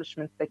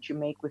accomplishments that you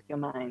make with your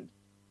mind,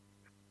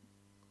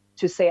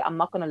 to say, I'm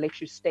not going to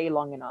let you stay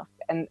long enough.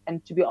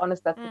 And to be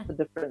honest, that's the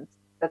difference.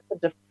 That's the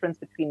difference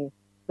between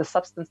the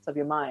substance of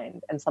your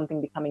mind and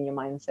something becoming your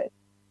mindset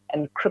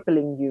and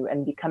crippling you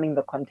and becoming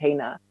the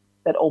container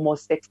that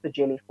almost sets the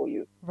jelly for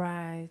you.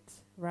 Right.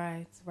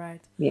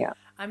 Yeah.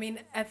 I mean,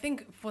 I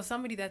think for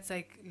somebody that's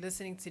like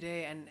listening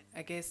today, and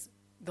I guess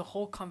the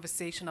whole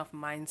conversation of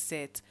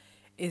mindset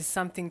is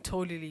something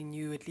totally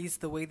new, at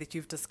least the way that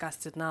you've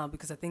discussed it now,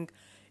 because I think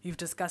you've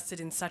discussed it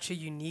in such a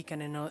unique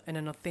and in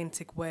an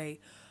authentic way.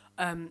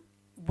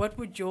 What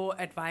would your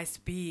advice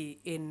be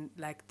in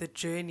like the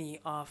journey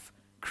of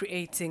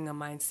creating a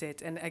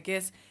mindset? And I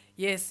guess,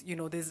 yes,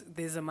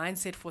 there's a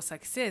mindset for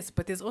success,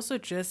 but there's also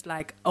just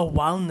like a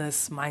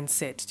wellness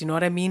mindset. Do you know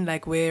what I mean?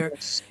 Like where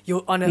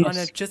you're on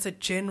a just a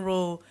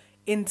general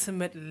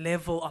intimate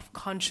level of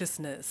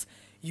consciousness,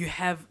 you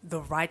have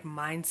the right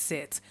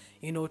mindset,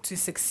 to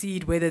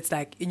succeed, whether it's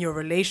like in your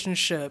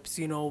relationships,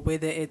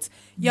 whether it's,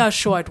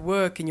 at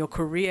work, in your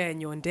career,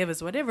 in your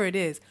endeavors, whatever it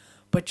is.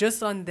 But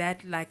just on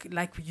that,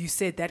 like you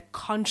said, that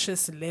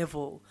conscious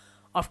level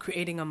of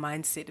creating a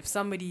mindset. If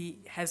somebody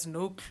has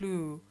no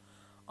clue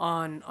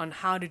on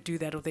how to do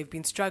that, or they've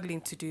been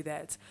struggling to do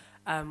that,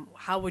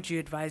 how would you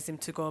advise them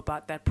to go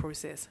about that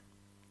process?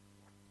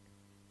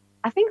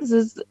 I think this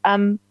is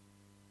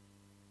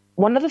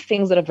one of the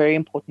things that are very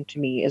important to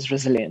me is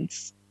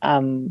resilience,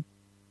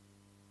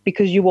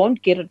 because you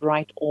won't get it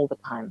right all the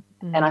time.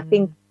 And I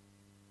think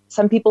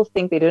some people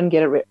think they didn't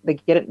get it. They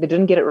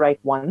didn't get it right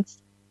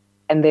once,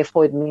 and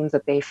therefore it means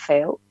that they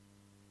failed.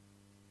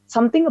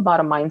 Something about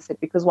a mindset,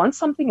 because once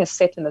something is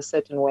set in a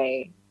certain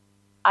way,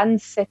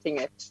 unsetting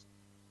it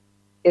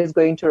is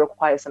going to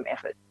require some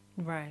effort.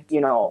 Right.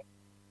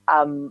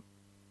 And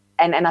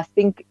I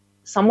think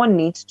someone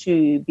needs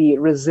to be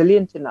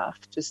resilient enough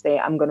to say,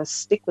 I'm going to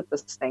stick with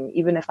this thing,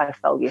 even if I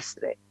fell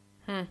yesterday.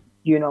 And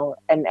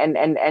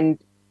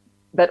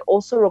that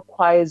also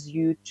requires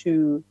you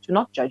to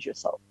not judge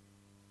yourself.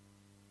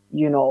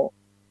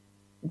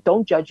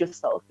 Don't judge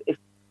yourself if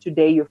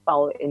today you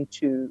fell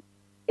into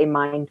a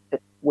mind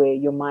pit where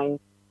your mind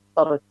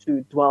started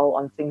to dwell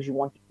on things you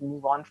wanted to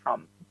move on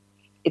from.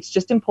 It's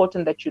just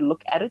important that you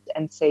look at it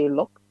and say,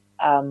 look,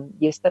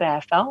 yesterday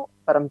I fell,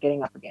 but I'm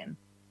getting up again.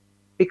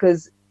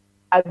 Because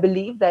I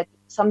believe that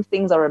some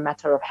things are a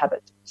matter of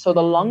habit. So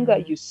the longer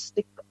you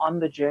stick on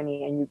the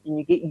journey and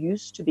you get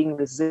used to being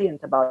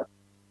resilient about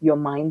your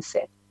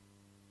mindset,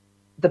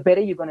 the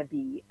better you're going to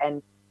be.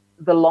 And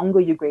the longer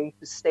you're going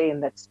to stay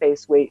in that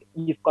space where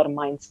you've got a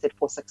mindset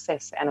for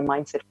success and a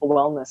mindset for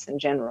wellness in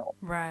general.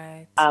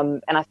 Right.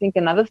 And I think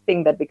another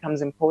thing that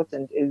becomes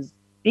important is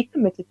be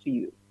committed to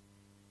you.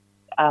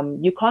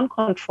 You can't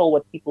control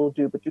what people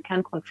do, but you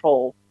can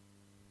control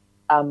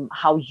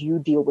how you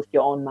deal with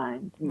your own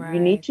mind. You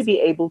need to be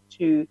able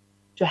to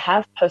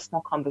have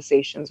personal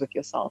conversations with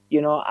yourself.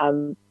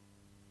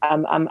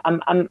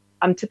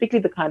 I'm typically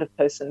the kind of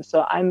person.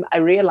 So I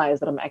realize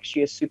that I'm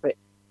actually a super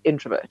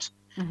introvert,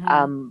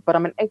 but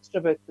I'm an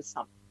extrovert for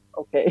some.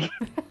 Okay,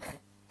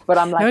 but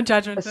I'm like no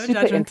judgment, a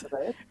super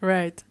introvert,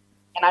 right?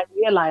 and I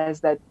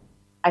realize that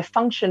I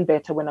function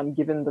better when I'm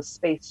given the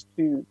space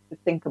to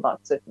think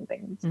about certain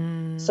things.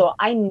 So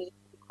I need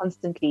to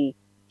constantly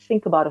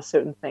think about a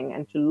certain thing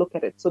and to look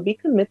at it. So be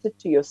committed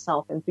to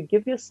yourself and to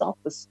give yourself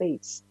the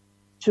space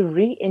to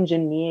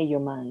re-engineer your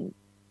mind.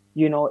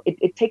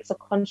 It takes a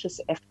conscious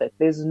effort.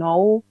 There's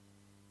no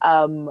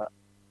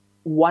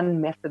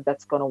one method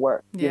that's going to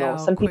work.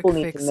 Some people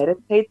need to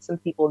meditate, some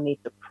people need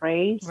to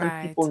pray, some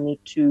people need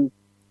to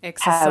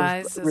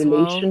exercise have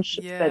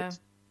relationships that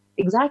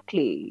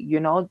exactly,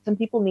 some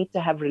people need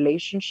to have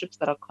relationships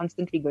that are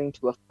constantly going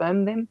to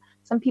affirm them.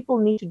 Some people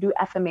need to do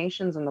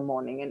affirmations in the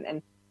morning,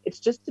 and it's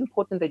just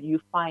important that you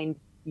find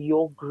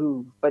your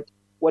groove. But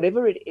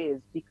whatever it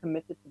is, be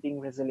committed to being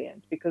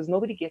resilient, because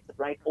nobody gets it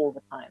right all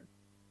the time.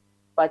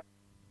 But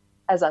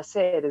as I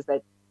said, is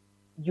that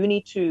you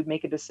need to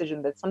make a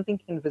decision that something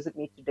can visit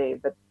me today,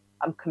 but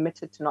I'm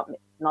committed to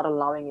not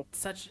allowing it.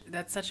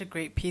 That's such a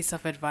great piece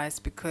of advice,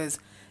 because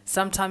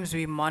sometimes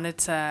we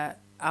monitor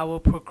our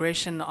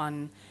progression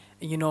on,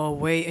 a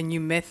new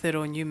method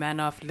or new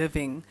manner of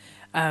living,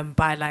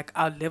 by like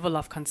our level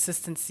of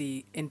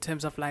consistency in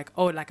terms of like,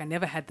 oh, like I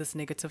never had this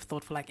negative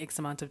thought for like X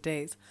amount of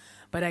days.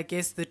 But I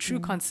guess the true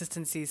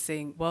consistency is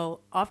saying,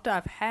 well, after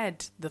I've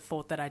had the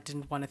thought that I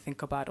didn't want to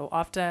think about, or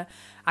after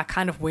I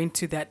kind of went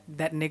to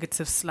that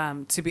negative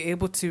slum, to be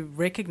able to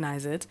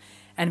recognize it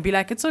and be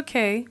like, it's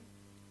okay,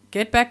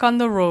 get back on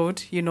the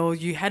road.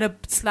 You had a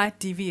slight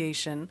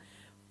deviation,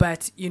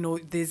 but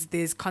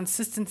there's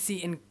consistency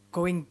in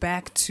going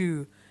back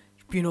to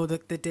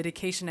the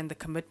dedication and the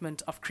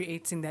commitment of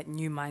creating that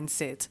new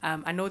mindset.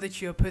 I know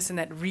that you're a person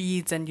that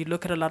reads and you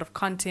look at a lot of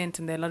content,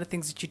 and there are a lot of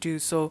things that you do.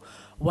 So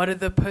what are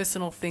the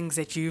personal things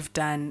that you've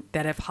done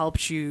that have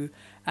helped you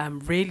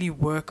really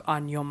work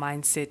on your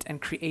mindset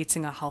and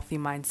creating a healthy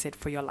mindset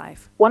for your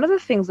life? One of the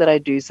things that I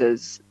do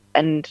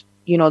and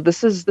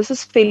this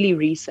is fairly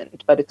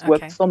recent, but it's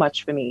worked so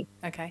much for me.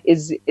 Okay.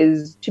 Is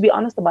to be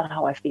honest about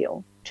how I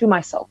feel to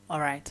myself.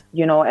 All right.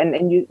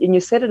 And you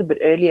said it a bit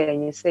earlier,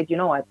 and you said,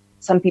 what,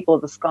 some people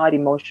discard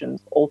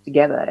emotions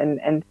altogether.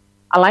 And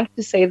I like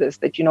to say this,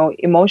 that,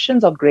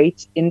 emotions are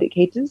great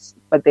indicators,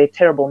 but they're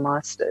terrible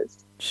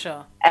masters.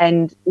 Sure.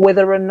 And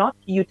whether or not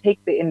you take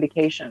the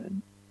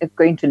indication, it's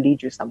going to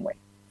lead you somewhere.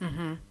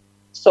 Mm-hmm.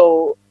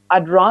 So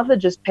I'd rather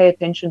just pay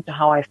attention to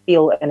how I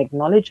feel and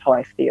acknowledge how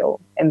I feel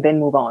and then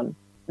move on,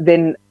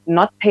 than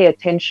not pay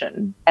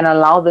attention and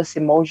allow this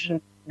emotion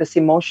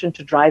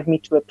to drive me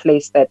to a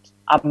place that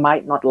I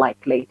might not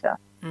like later.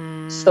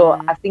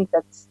 So I think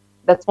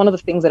that's one of the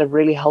things that have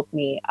really helped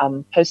me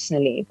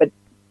personally. But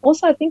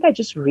also, I think I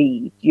just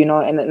read,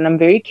 and I'm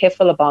very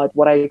careful about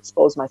what I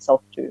expose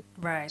myself to.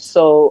 Right.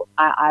 So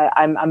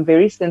I'm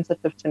very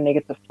sensitive to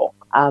negative talk.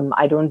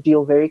 I don't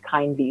deal very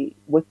kindly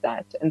with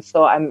that, and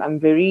so I'm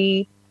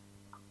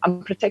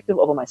protective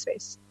over my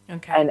space.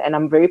 Okay. And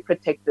I'm very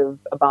protective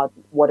about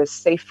what is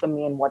safe for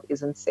me and what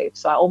isn't safe.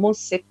 So I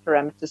almost set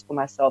parameters for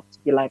myself to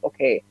be like,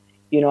 okay,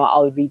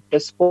 I'll read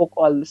this book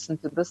or I'll listen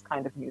to this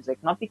kind of music,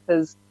 not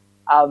because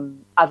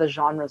other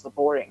genres are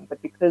boring,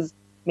 but because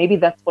maybe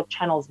that's what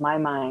channels my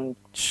mind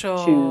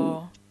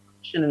to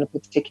function in a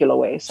particular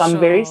way. So I'm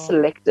very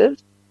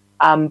selective,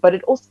 but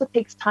it also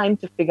takes time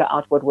to figure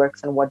out what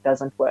works and what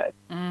doesn't work.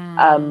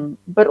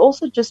 But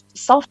also just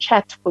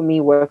self-chat for me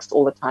works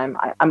all the time.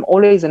 I'm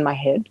always in my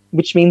head,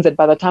 which means that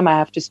by the time I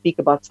have to speak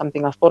about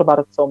something, I've thought about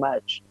it so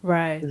much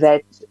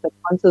that the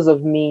chances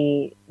of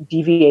me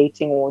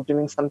deviating or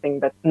doing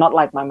something that's not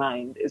like my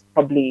mind is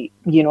probably,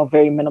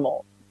 very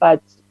minimal.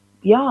 But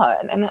yeah,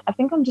 and I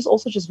think I'm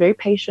just very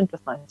patient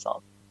with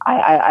myself.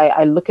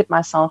 I look at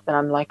myself and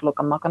I'm like, look,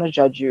 I'm not going to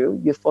judge you.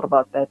 You thought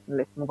about that, and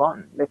let's move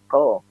on. Let's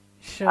go.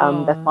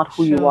 That's not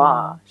who you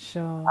are.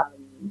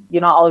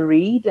 I'll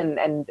read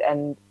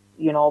and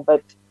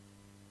but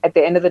at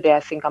the end of the day, I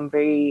think I'm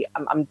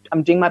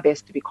doing my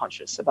best to be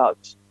conscious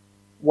about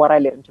what I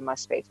let into my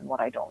space and what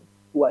I don't,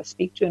 who I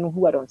speak to and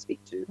who I don't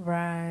speak to.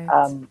 Right.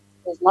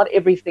 Because not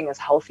everything is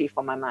healthy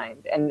for my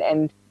mind,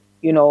 and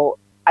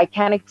I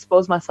can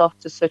expose myself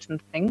to certain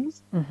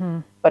things,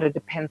 but it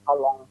depends how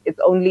long.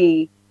 It's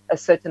only a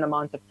certain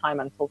amount of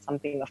time until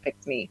something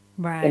affects me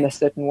in a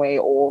certain way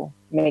or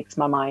makes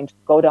my mind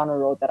go down a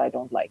road that I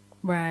don't like.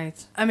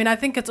 Right. I mean, I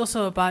think it's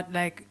also about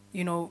like,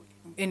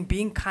 in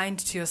being kind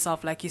to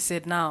yourself, like you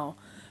said now,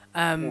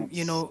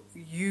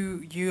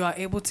 you are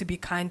able to be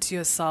kind to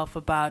yourself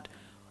about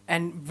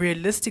and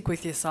realistic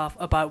with yourself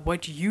about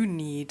what you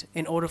need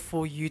in order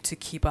for you to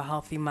keep a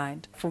healthy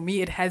mind. For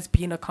me, it has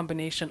been a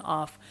combination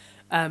of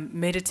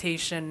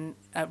meditation,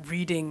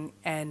 reading,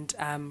 and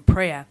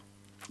prayer.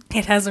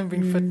 It hasn't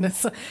been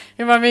fitness.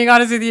 If I'm being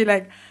honest with you,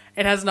 like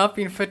It has not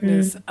been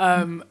fitness.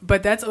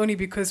 But that's only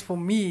because for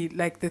me,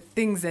 like the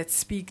things that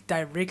speak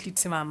directly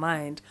to my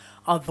mind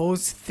are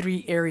those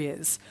three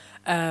areas.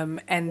 And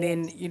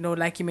then, you know,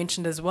 like you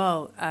mentioned as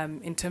well,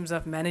 in terms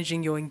of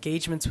managing your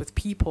engagements with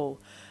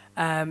people,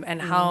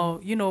 and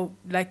how, you know,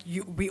 like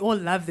we all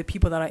love the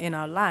people that are in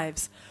our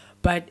lives,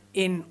 but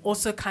in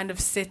also kind of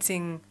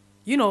setting,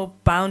 you know,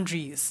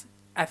 boundaries.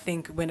 I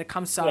think when it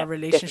comes to our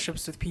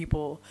relationships with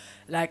people,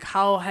 like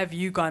how have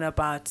you gone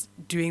about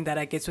doing that,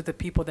 I guess, with the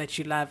people that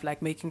you love,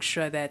 like making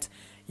sure that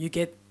you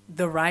get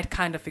the right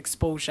kind of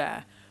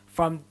exposure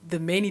from the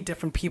many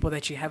different people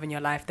that you have in your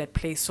life that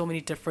play so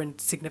many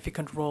different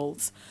significant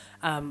roles?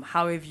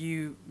 How have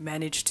you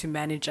managed to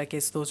manage, I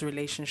guess, those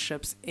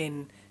relationships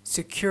in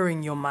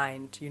securing your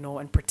mind, you know,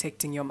 and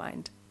protecting your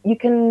mind?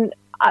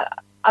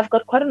 I've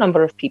got quite a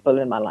number of people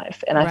in my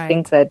life, and I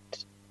think that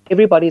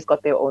everybody's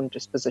got their own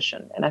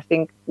disposition. And I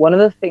think one of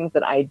the things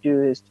that I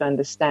do is to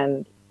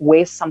understand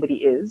where somebody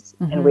is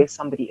and where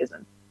somebody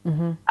isn't.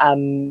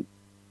 And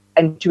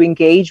to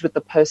engage with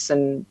the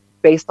person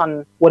based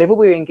on whatever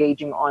we're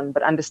engaging on,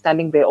 but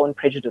understanding their own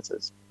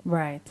prejudices.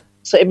 Right.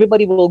 So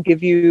everybody will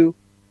give you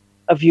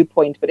a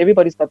viewpoint, but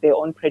everybody's got their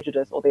own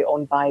prejudice or their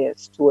own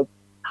bias towards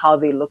how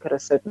they look at a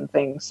certain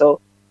thing.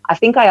 So I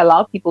think I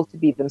allow people to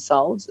be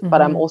themselves,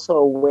 but I'm also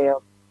aware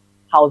of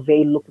how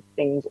they look at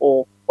things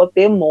or what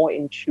they're more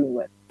in tune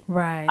with.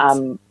 Right.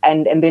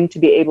 And then to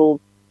be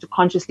able to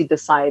consciously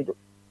decide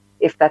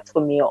if that's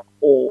for me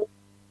or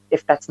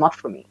if that's not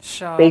for me,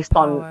 based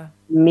on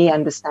me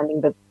understanding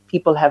that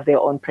people have their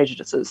own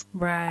prejudices,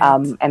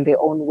 and their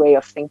own way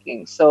of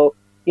thinking. So,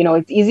 you know,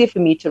 it's easier for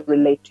me to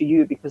relate to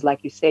you because,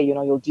 like you say, you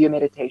know, you'll do your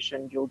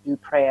meditation, you'll do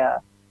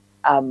prayer,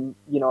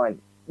 you know, and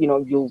you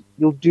know,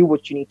 you'll do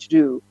what you need to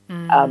do,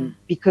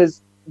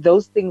 because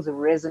those things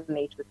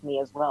resonate with me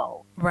as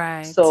well.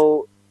 Right.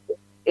 So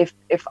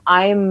if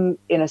I'm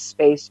in a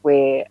space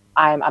where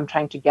I'm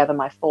trying to gather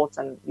my thoughts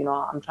and, you know,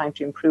 I'm trying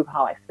to improve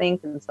how I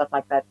think and stuff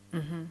like that,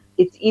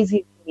 it's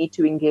easy for me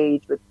to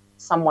engage with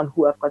someone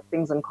who I've got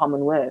things in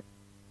common with.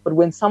 But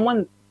when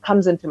someone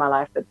comes into my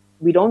life that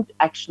we don't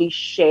actually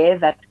share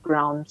that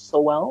ground so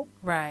well,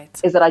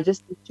 is that I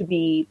just need to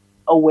be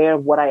aware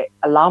of what I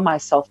allow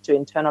myself to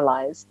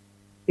internalize,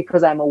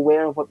 because I'm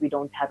aware of what we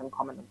don't have in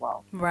common as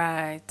well.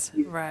 Right.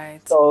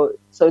 So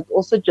it's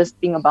also just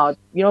being about,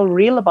 you know,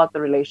 real about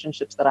the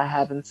relationships that I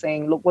have and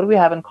saying, look, what do we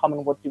have in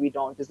common? What do we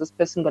don't? Is this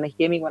person going to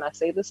hear me when I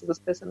say this? Is this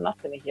person not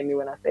going to hear me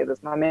when I say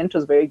this? My mentor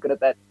is very good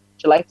at that.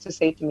 She likes to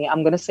say to me,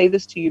 I'm going to say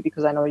this to you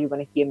because I know you're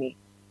going to hear me.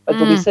 But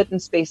there'll be certain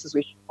spaces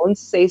where she won't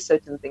say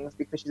certain things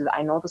because she says,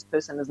 I know this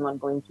person is not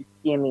going to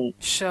hear me.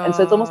 Sure. And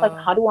so it's almost like,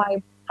 how do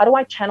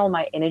I channel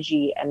my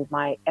energy and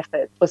my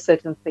effort for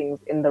certain things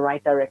in the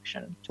right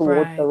direction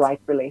toward the right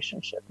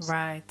relationships?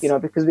 Right. You know,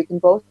 because we can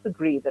both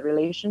agree that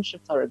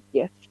relationships are a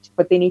gift,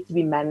 but they need to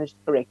be managed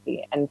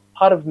correctly. And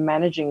part of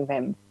managing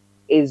them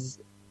is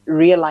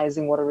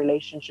realizing what a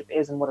relationship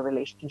is and what a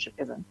relationship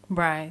isn't.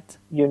 Right.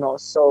 You know,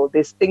 so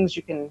there's things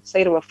you can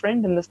say to a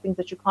friend and there's things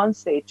that you can't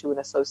say to an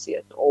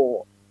associate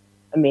or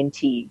a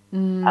mentee.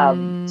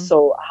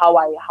 So how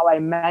I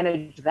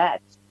manage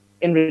that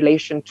in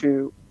relation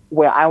to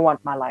where I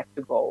want my life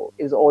to go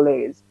is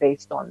always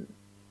based on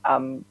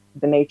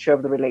the nature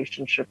of the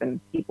relationship and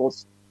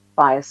people's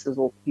biases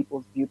or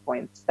people's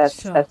viewpoints.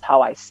 That's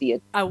how I see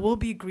it. I will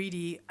be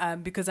greedy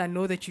because I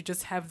know that you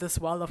just have this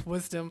well of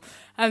wisdom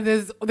and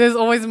there's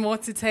always more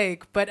to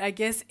take. But I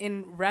guess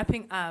in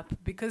wrapping up,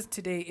 because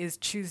today is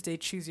Tuesday,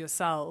 Choose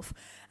Yourself,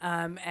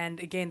 and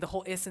again, the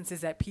whole essence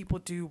is that people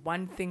do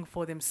one thing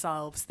for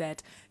themselves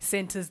that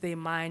centers their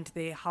mind,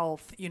 their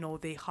health, you know,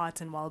 their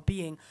heart and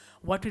well-being.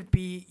 What would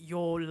be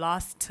your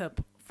last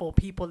tip for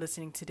people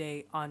listening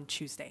today on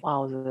Tuesday?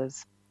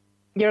 Wowzers.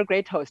 You're a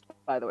great host,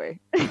 by the way.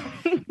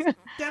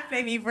 Don't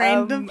play me,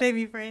 friend. Don't play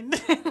me, friend.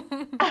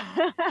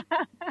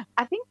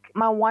 I think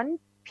my one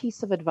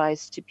piece of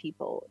advice to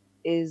people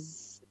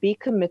is be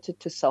committed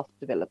to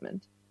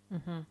self-development.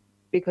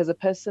 Because a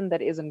person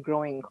that isn't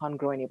growing can't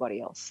grow anybody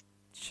else.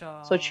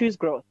 Sure. So choose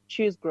growth.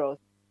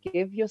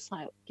 Give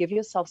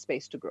yourself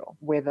space to grow,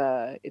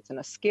 whether it's in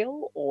a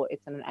skill or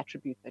it's in an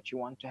attribute that you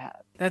want to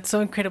have. That's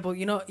so incredible.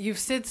 You know, you've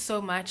said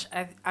so much.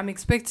 I'm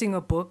expecting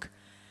a book.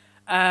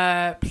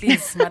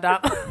 Please,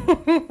 madam.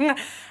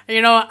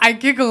 You know, I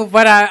giggle,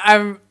 but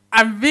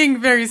I'm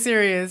being very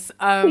serious.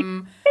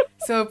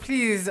 So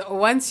please,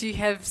 once you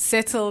have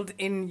settled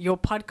in your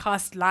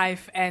podcast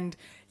life and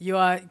you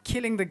are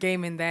killing the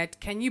game in that,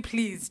 can you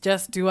please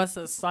just do us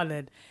a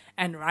solid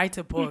and write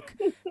a book?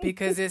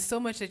 Because there's so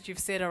much that you've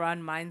said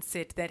around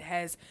mindset that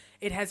has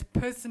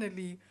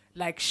personally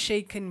like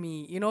shaken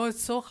me. You know,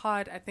 it's so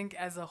hard, I think,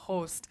 as a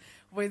host,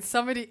 when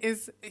somebody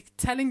is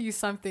telling you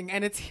something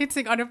and it's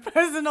hitting on a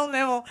personal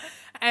level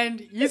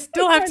and you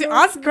still have to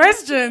ask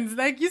questions.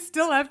 Like, you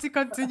still have to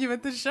continue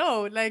with the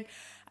show. Like,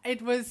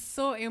 it was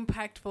so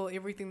impactful,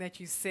 everything that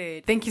you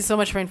said. Thank you so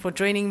much, friend, for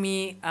joining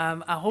me.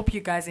 I hope you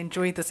guys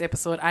enjoyed this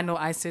episode. I know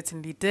I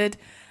certainly did.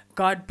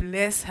 God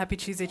bless. Happy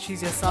Tuesday.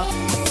 Choose yourself.